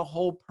bring the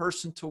whole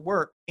person to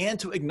work and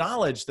to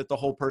acknowledge that the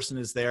whole person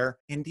is there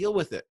and deal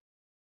with it.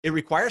 It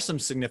requires some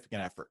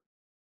significant effort.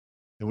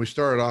 And we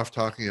started off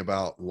talking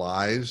about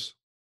lies.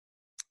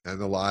 And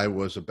the lie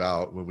was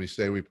about when we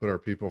say we put our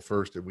people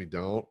first and we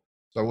don't.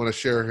 So I want to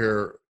share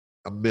here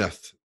a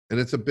myth, and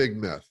it's a big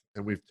myth,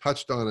 and we've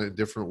touched on it in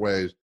different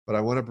ways, but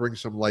I want to bring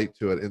some light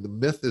to it. And the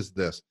myth is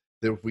this,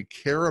 that if we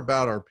care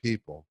about our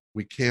people,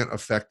 we can't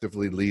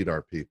effectively lead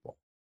our people.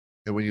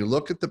 And when you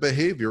look at the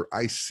behavior,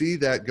 I see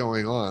that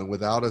going on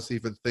without us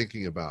even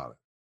thinking about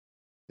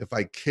it. If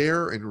I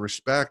care and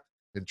respect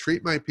and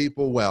treat my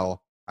people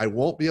well, I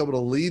won't be able to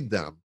lead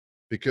them,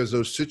 because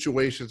those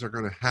situations are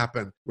going to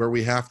happen where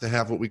we have to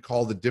have what we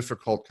call the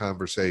difficult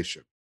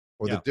conversation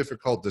or the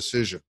difficult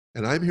decision.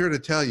 And I'm here to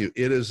tell you,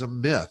 it is a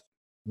myth.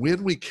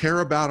 When we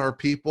care about our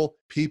people,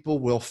 people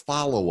will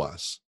follow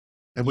us.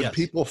 And when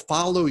people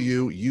follow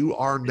you, you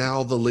are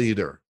now the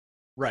leader.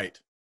 Right.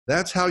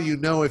 That's how you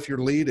know if you're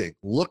leading.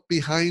 Look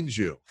behind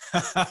you.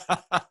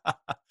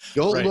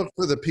 Don't look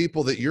for the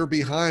people that you're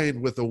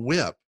behind with a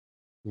whip.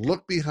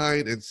 Look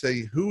behind and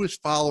say, who is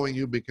following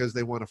you because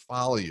they want to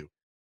follow you?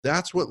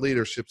 That's what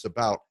leadership's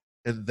about.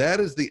 And that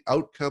is the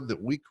outcome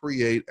that we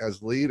create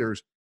as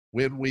leaders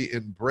when we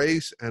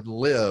embrace and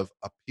live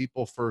a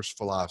people-first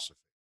philosophy.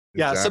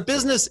 Yeah, so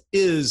business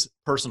is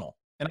personal.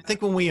 And I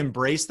think when we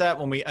embrace that,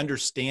 when we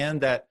understand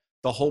that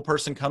the whole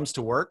person comes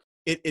to work,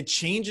 it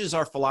changes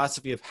our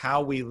philosophy of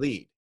how we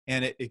lead.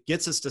 And it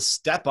gets us to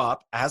step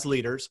up as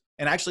leaders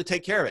and actually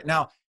take care of it.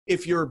 Now,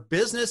 if your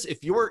business,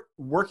 if you're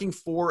working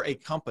for a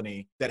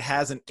company that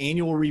has an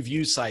annual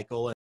review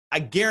cycle, I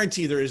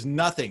guarantee there is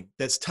nothing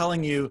that's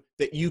telling you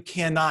that you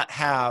cannot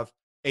have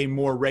a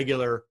more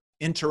regular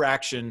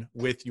interaction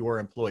with your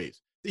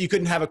employees. That you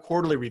couldn't have a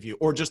quarterly review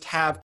or just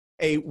have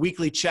a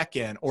weekly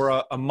check-in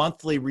or a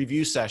monthly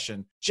review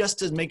session just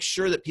to make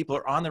sure that people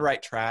are on the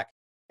right track.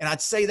 And I'd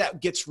say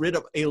that gets rid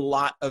of a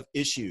lot of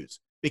issues,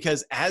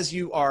 because as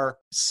you are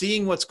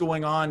seeing what's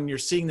going on and you're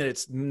seeing that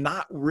it's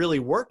not really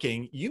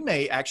working, you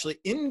may actually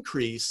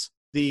increase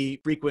the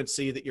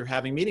frequency that you're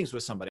having meetings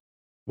with somebody.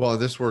 Well,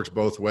 this works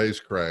both ways,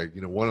 Craig.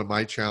 You know, one of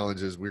my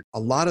challenges, a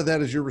lot of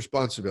that is your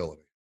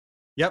responsibility.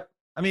 Yep.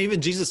 I mean,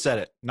 even Jesus said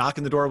it,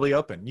 knocking the door will be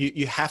open.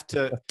 You have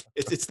to,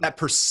 it's that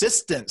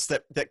persistence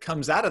that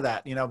comes out of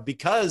that, you know,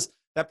 because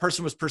that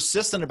person was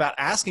persistent about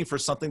asking for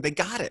something, they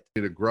got it.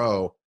 To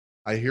grow,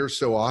 I hear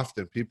so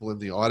often people in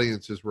the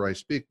audiences where I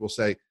speak will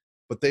say,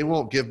 but they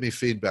won't give me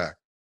feedback.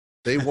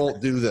 They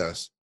won't do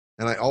this.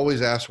 And I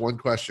always ask one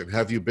question,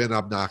 have you been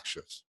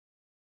obnoxious?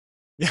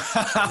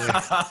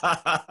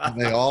 And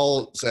they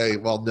all say,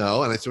 well,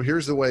 no. And so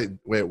here's the way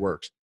it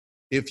works.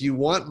 If you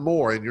want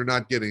more and you're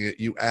not getting it,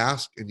 you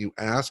ask and you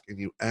ask and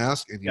you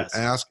ask and you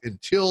ask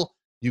until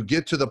you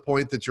get to the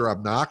point that you're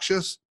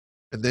obnoxious,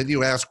 and then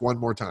you ask one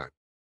more time.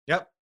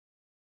 Yep.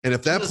 And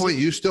if that point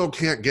you still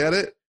can't get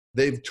it,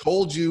 they've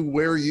told you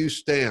where you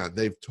stand.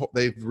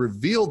 They've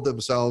revealed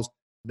themselves.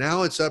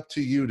 Now it's up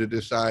to you to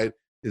decide,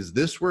 is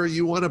this where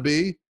you want to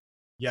be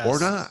or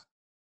not?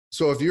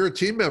 So if you're a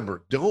team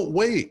member, don't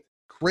wait.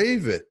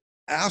 Crave it.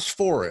 Ask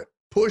for it.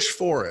 Push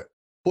for it.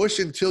 Push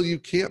until you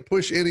can't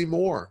push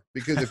anymore.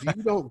 Because if you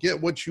don't get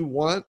what you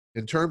want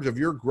in terms of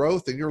your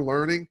growth and your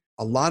learning,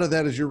 a lot of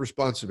that is your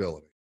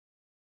responsibility.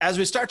 As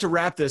we start to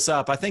wrap this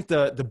up, I think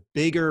the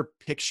bigger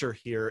picture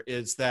here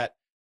is that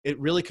it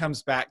really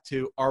comes back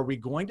to, are we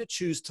going to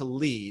choose to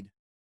lead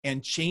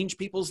and change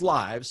people's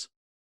lives?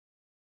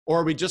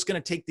 Or are we just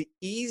going to take the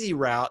easy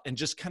route and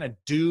just kind of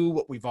do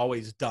what we've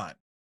always done?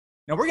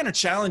 Now, we're going to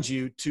challenge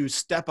you to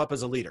step up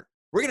as a leader.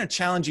 We're going to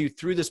challenge you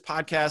through this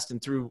podcast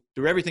and through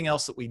everything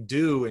else that we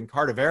do in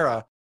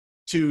Cardavera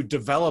to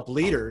develop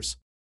leaders,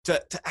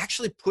 to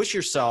actually push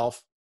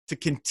yourself to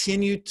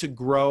continue to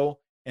grow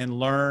and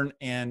learn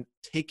and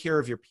take care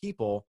of your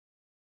people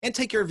and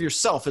take care of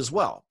yourself as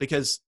well.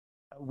 Because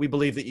we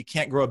believe that you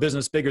can't grow a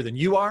business bigger than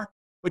you are,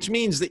 which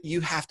means that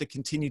you have to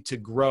continue to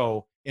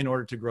grow in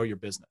order to grow your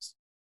business.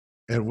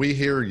 And we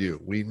hear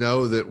you. We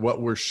know that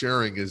what we're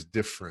sharing is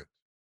different.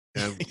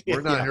 And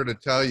we're not here to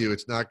tell you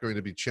it's not going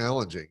to be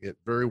challenging. It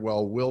very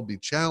well will be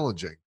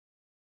challenging.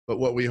 But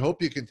what we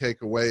hope you can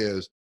take away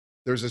is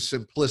there's a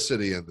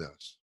simplicity in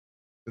this.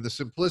 And the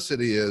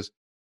simplicity is,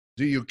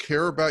 do you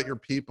care about your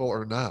people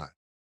or not?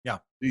 Yeah.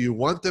 Do you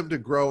want them to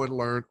grow and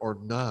learn or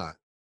not?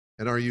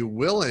 And are you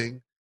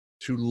willing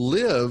to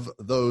live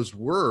those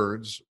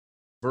words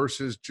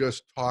versus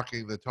just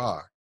talking the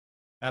talk?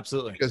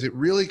 Absolutely. Because it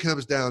really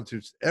comes down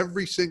to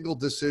every single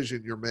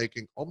decision you're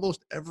making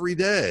almost every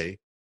day,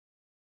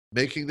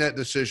 making that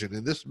decision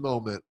in this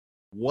moment,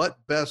 what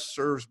best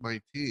serves my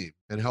team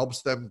and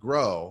helps them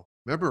grow.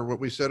 Remember what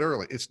we said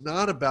earlier, it's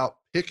not about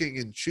picking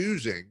and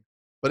choosing,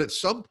 but at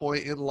some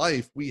point in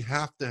life, we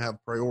have to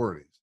have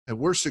priorities. And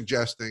we're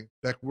suggesting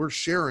that we're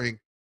sharing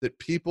that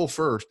people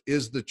first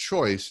is the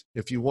choice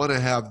if you want to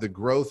have the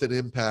growth and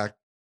impact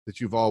that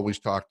you've always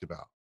talked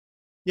about.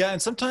 Yeah,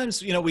 and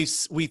sometimes,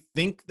 we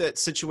think that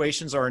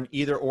situations are an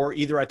either or.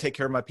 Either I take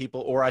care of my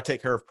people or I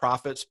take care of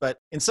profits. But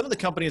in some of the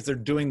companies that are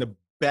doing the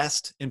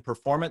best in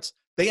performance,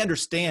 they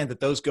understand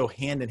that those go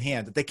hand in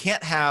hand, that they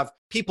can't have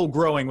people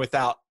growing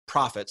without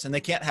profits, and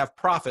they can't have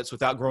profits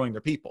without growing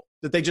their people,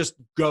 that they just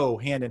go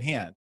hand in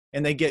hand,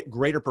 and they get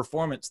greater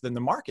performance than the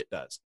market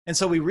does. And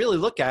so we really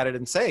look at it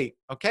and say,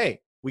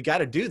 okay, we got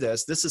to do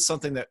this. This is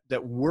something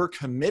that we're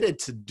committed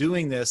to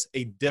doing this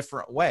a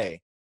different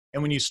way.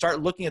 And when you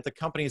start looking at the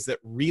companies that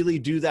really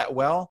do that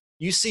well,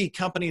 you see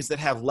companies that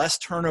have less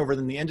turnover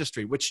than the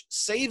industry, which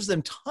saves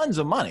them tons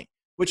of money,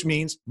 which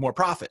means more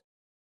profit.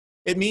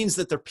 It means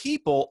that their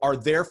people are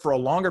there for a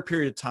longer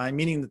period of time,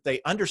 meaning that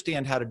they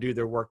understand how to do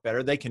their work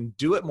better. They can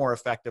do it more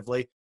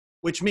effectively,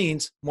 which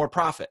means more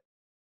profit.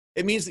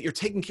 It means that you're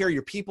taking care of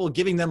your people,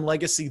 giving them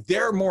legacy.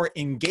 They're more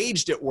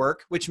engaged at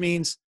work, which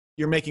means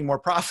you're making more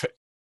profit.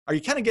 Are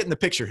you kind of getting the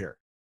picture here?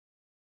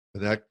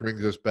 And that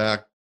brings us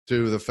back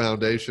to the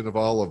foundation of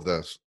all of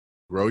this.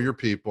 Grow your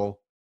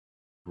people,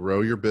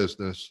 grow your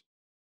business,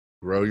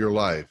 grow your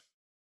life.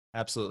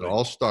 Absolutely. It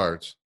all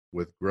starts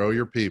with grow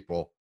your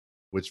people,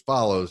 which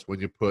follows when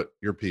you put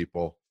your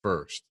people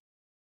first.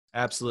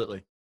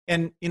 Absolutely.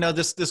 And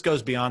this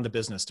goes beyond the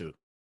business too,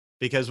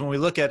 because when we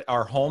look at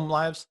our home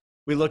lives,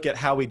 we look at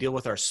how we deal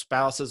with our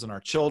spouses and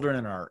our children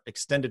and our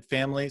extended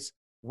families.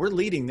 We're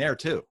leading there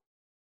too.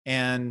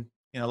 And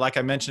like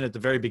I mentioned at the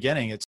very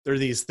beginning, there are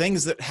these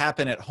things that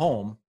happen at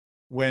home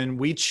when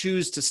we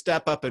choose to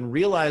step up and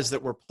realize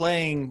that we're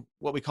playing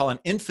what we call an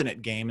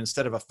infinite game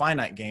instead of a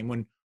finite game,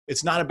 when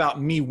it's not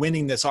about me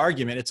winning this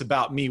argument, it's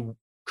about me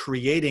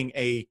creating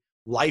a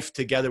life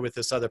together with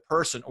this other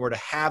person, or to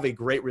have a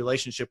great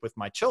relationship with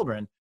my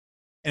children.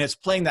 And it's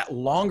playing that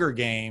longer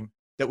game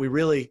that we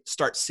really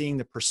start seeing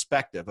the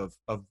perspective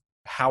of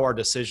how our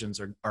decisions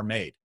are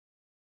made.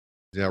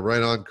 Yeah,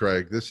 right on,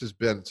 Craig. This has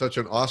been such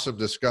an awesome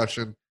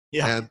discussion.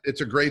 Yeah. And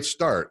it's a great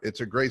start.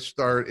 It's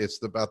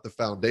about the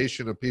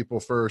foundation of people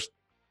first.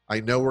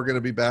 I know we're going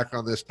to be back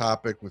on this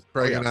topic with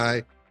Craig and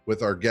I,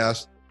 with our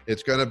guests.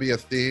 It's going to be a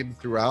theme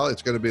throughout.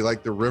 It's going to be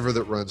like the river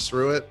that runs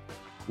through it.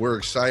 We're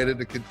excited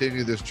to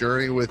continue this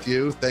journey with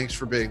you. Thanks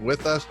for being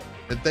with us.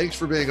 And thanks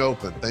for being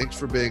open. Thanks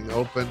for being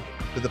open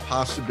to the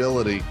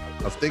possibility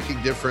of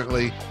thinking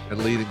differently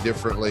and leading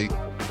differently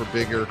for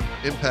bigger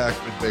impact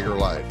and bigger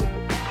life.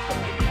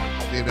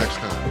 See you next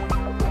time.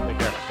 Take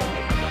care.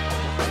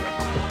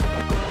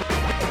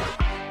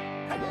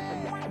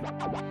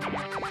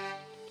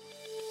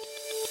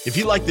 If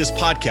you like this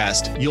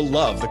podcast, you'll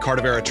love the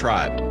Cardavera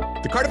Tribe.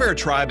 The Cardavera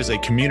Tribe is a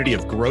community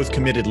of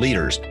growth-committed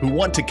leaders who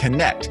want to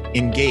connect,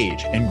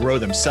 engage, and grow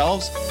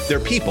themselves, their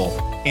people,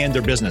 and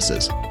their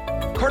businesses.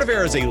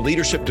 Cardivera is a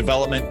leadership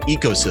development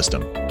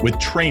ecosystem with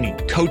training,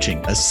 coaching,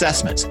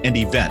 assessments, and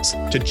events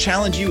to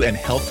challenge you and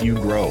help you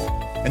grow.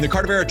 And the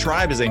Cardivera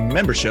Tribe is a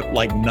membership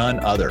like none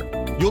other.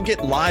 You'll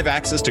get live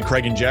access to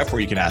Craig and Jeff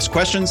where you can ask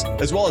questions,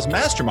 as well as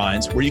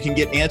masterminds where you can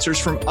get answers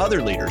from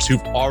other leaders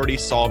who've already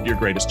solved your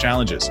greatest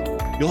challenges.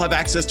 You'll have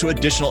access to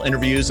additional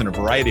interviews and a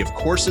variety of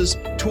courses,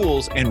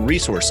 tools, and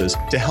resources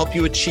to help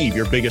you achieve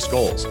your biggest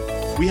goals.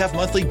 We have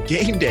monthly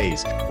game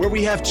days where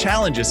we have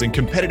challenges and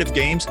competitive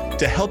games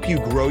to help you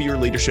grow your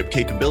leadership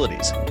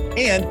capabilities.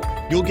 And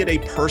you'll get a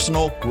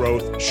personal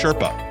growth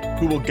Sherpa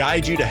who will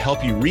guide you to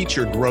help you reach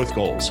your growth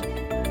goals.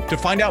 To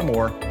find out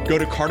more, go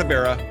to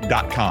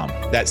cardivera.com.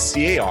 That's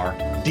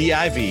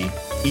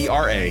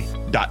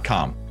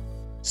CARDIVERA.com.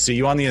 See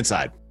you on the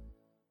inside.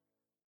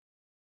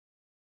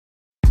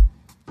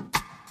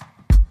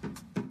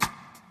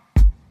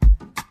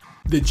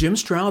 The Jim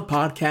Stroud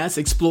Podcast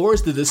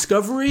explores the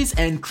discoveries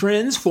and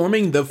trends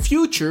forming the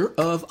future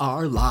of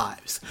our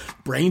lives.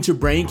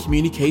 Brain-to-brain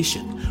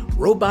communication,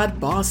 robot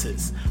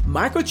bosses,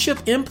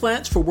 microchip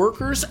implants for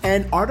workers,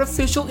 and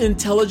artificial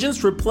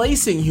intelligence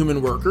replacing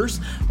human workers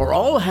are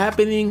all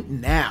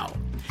happening now.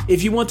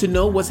 If you want to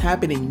know what's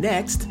happening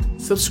next,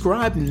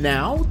 subscribe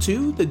now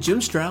to the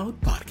Jim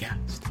Stroud Podcast.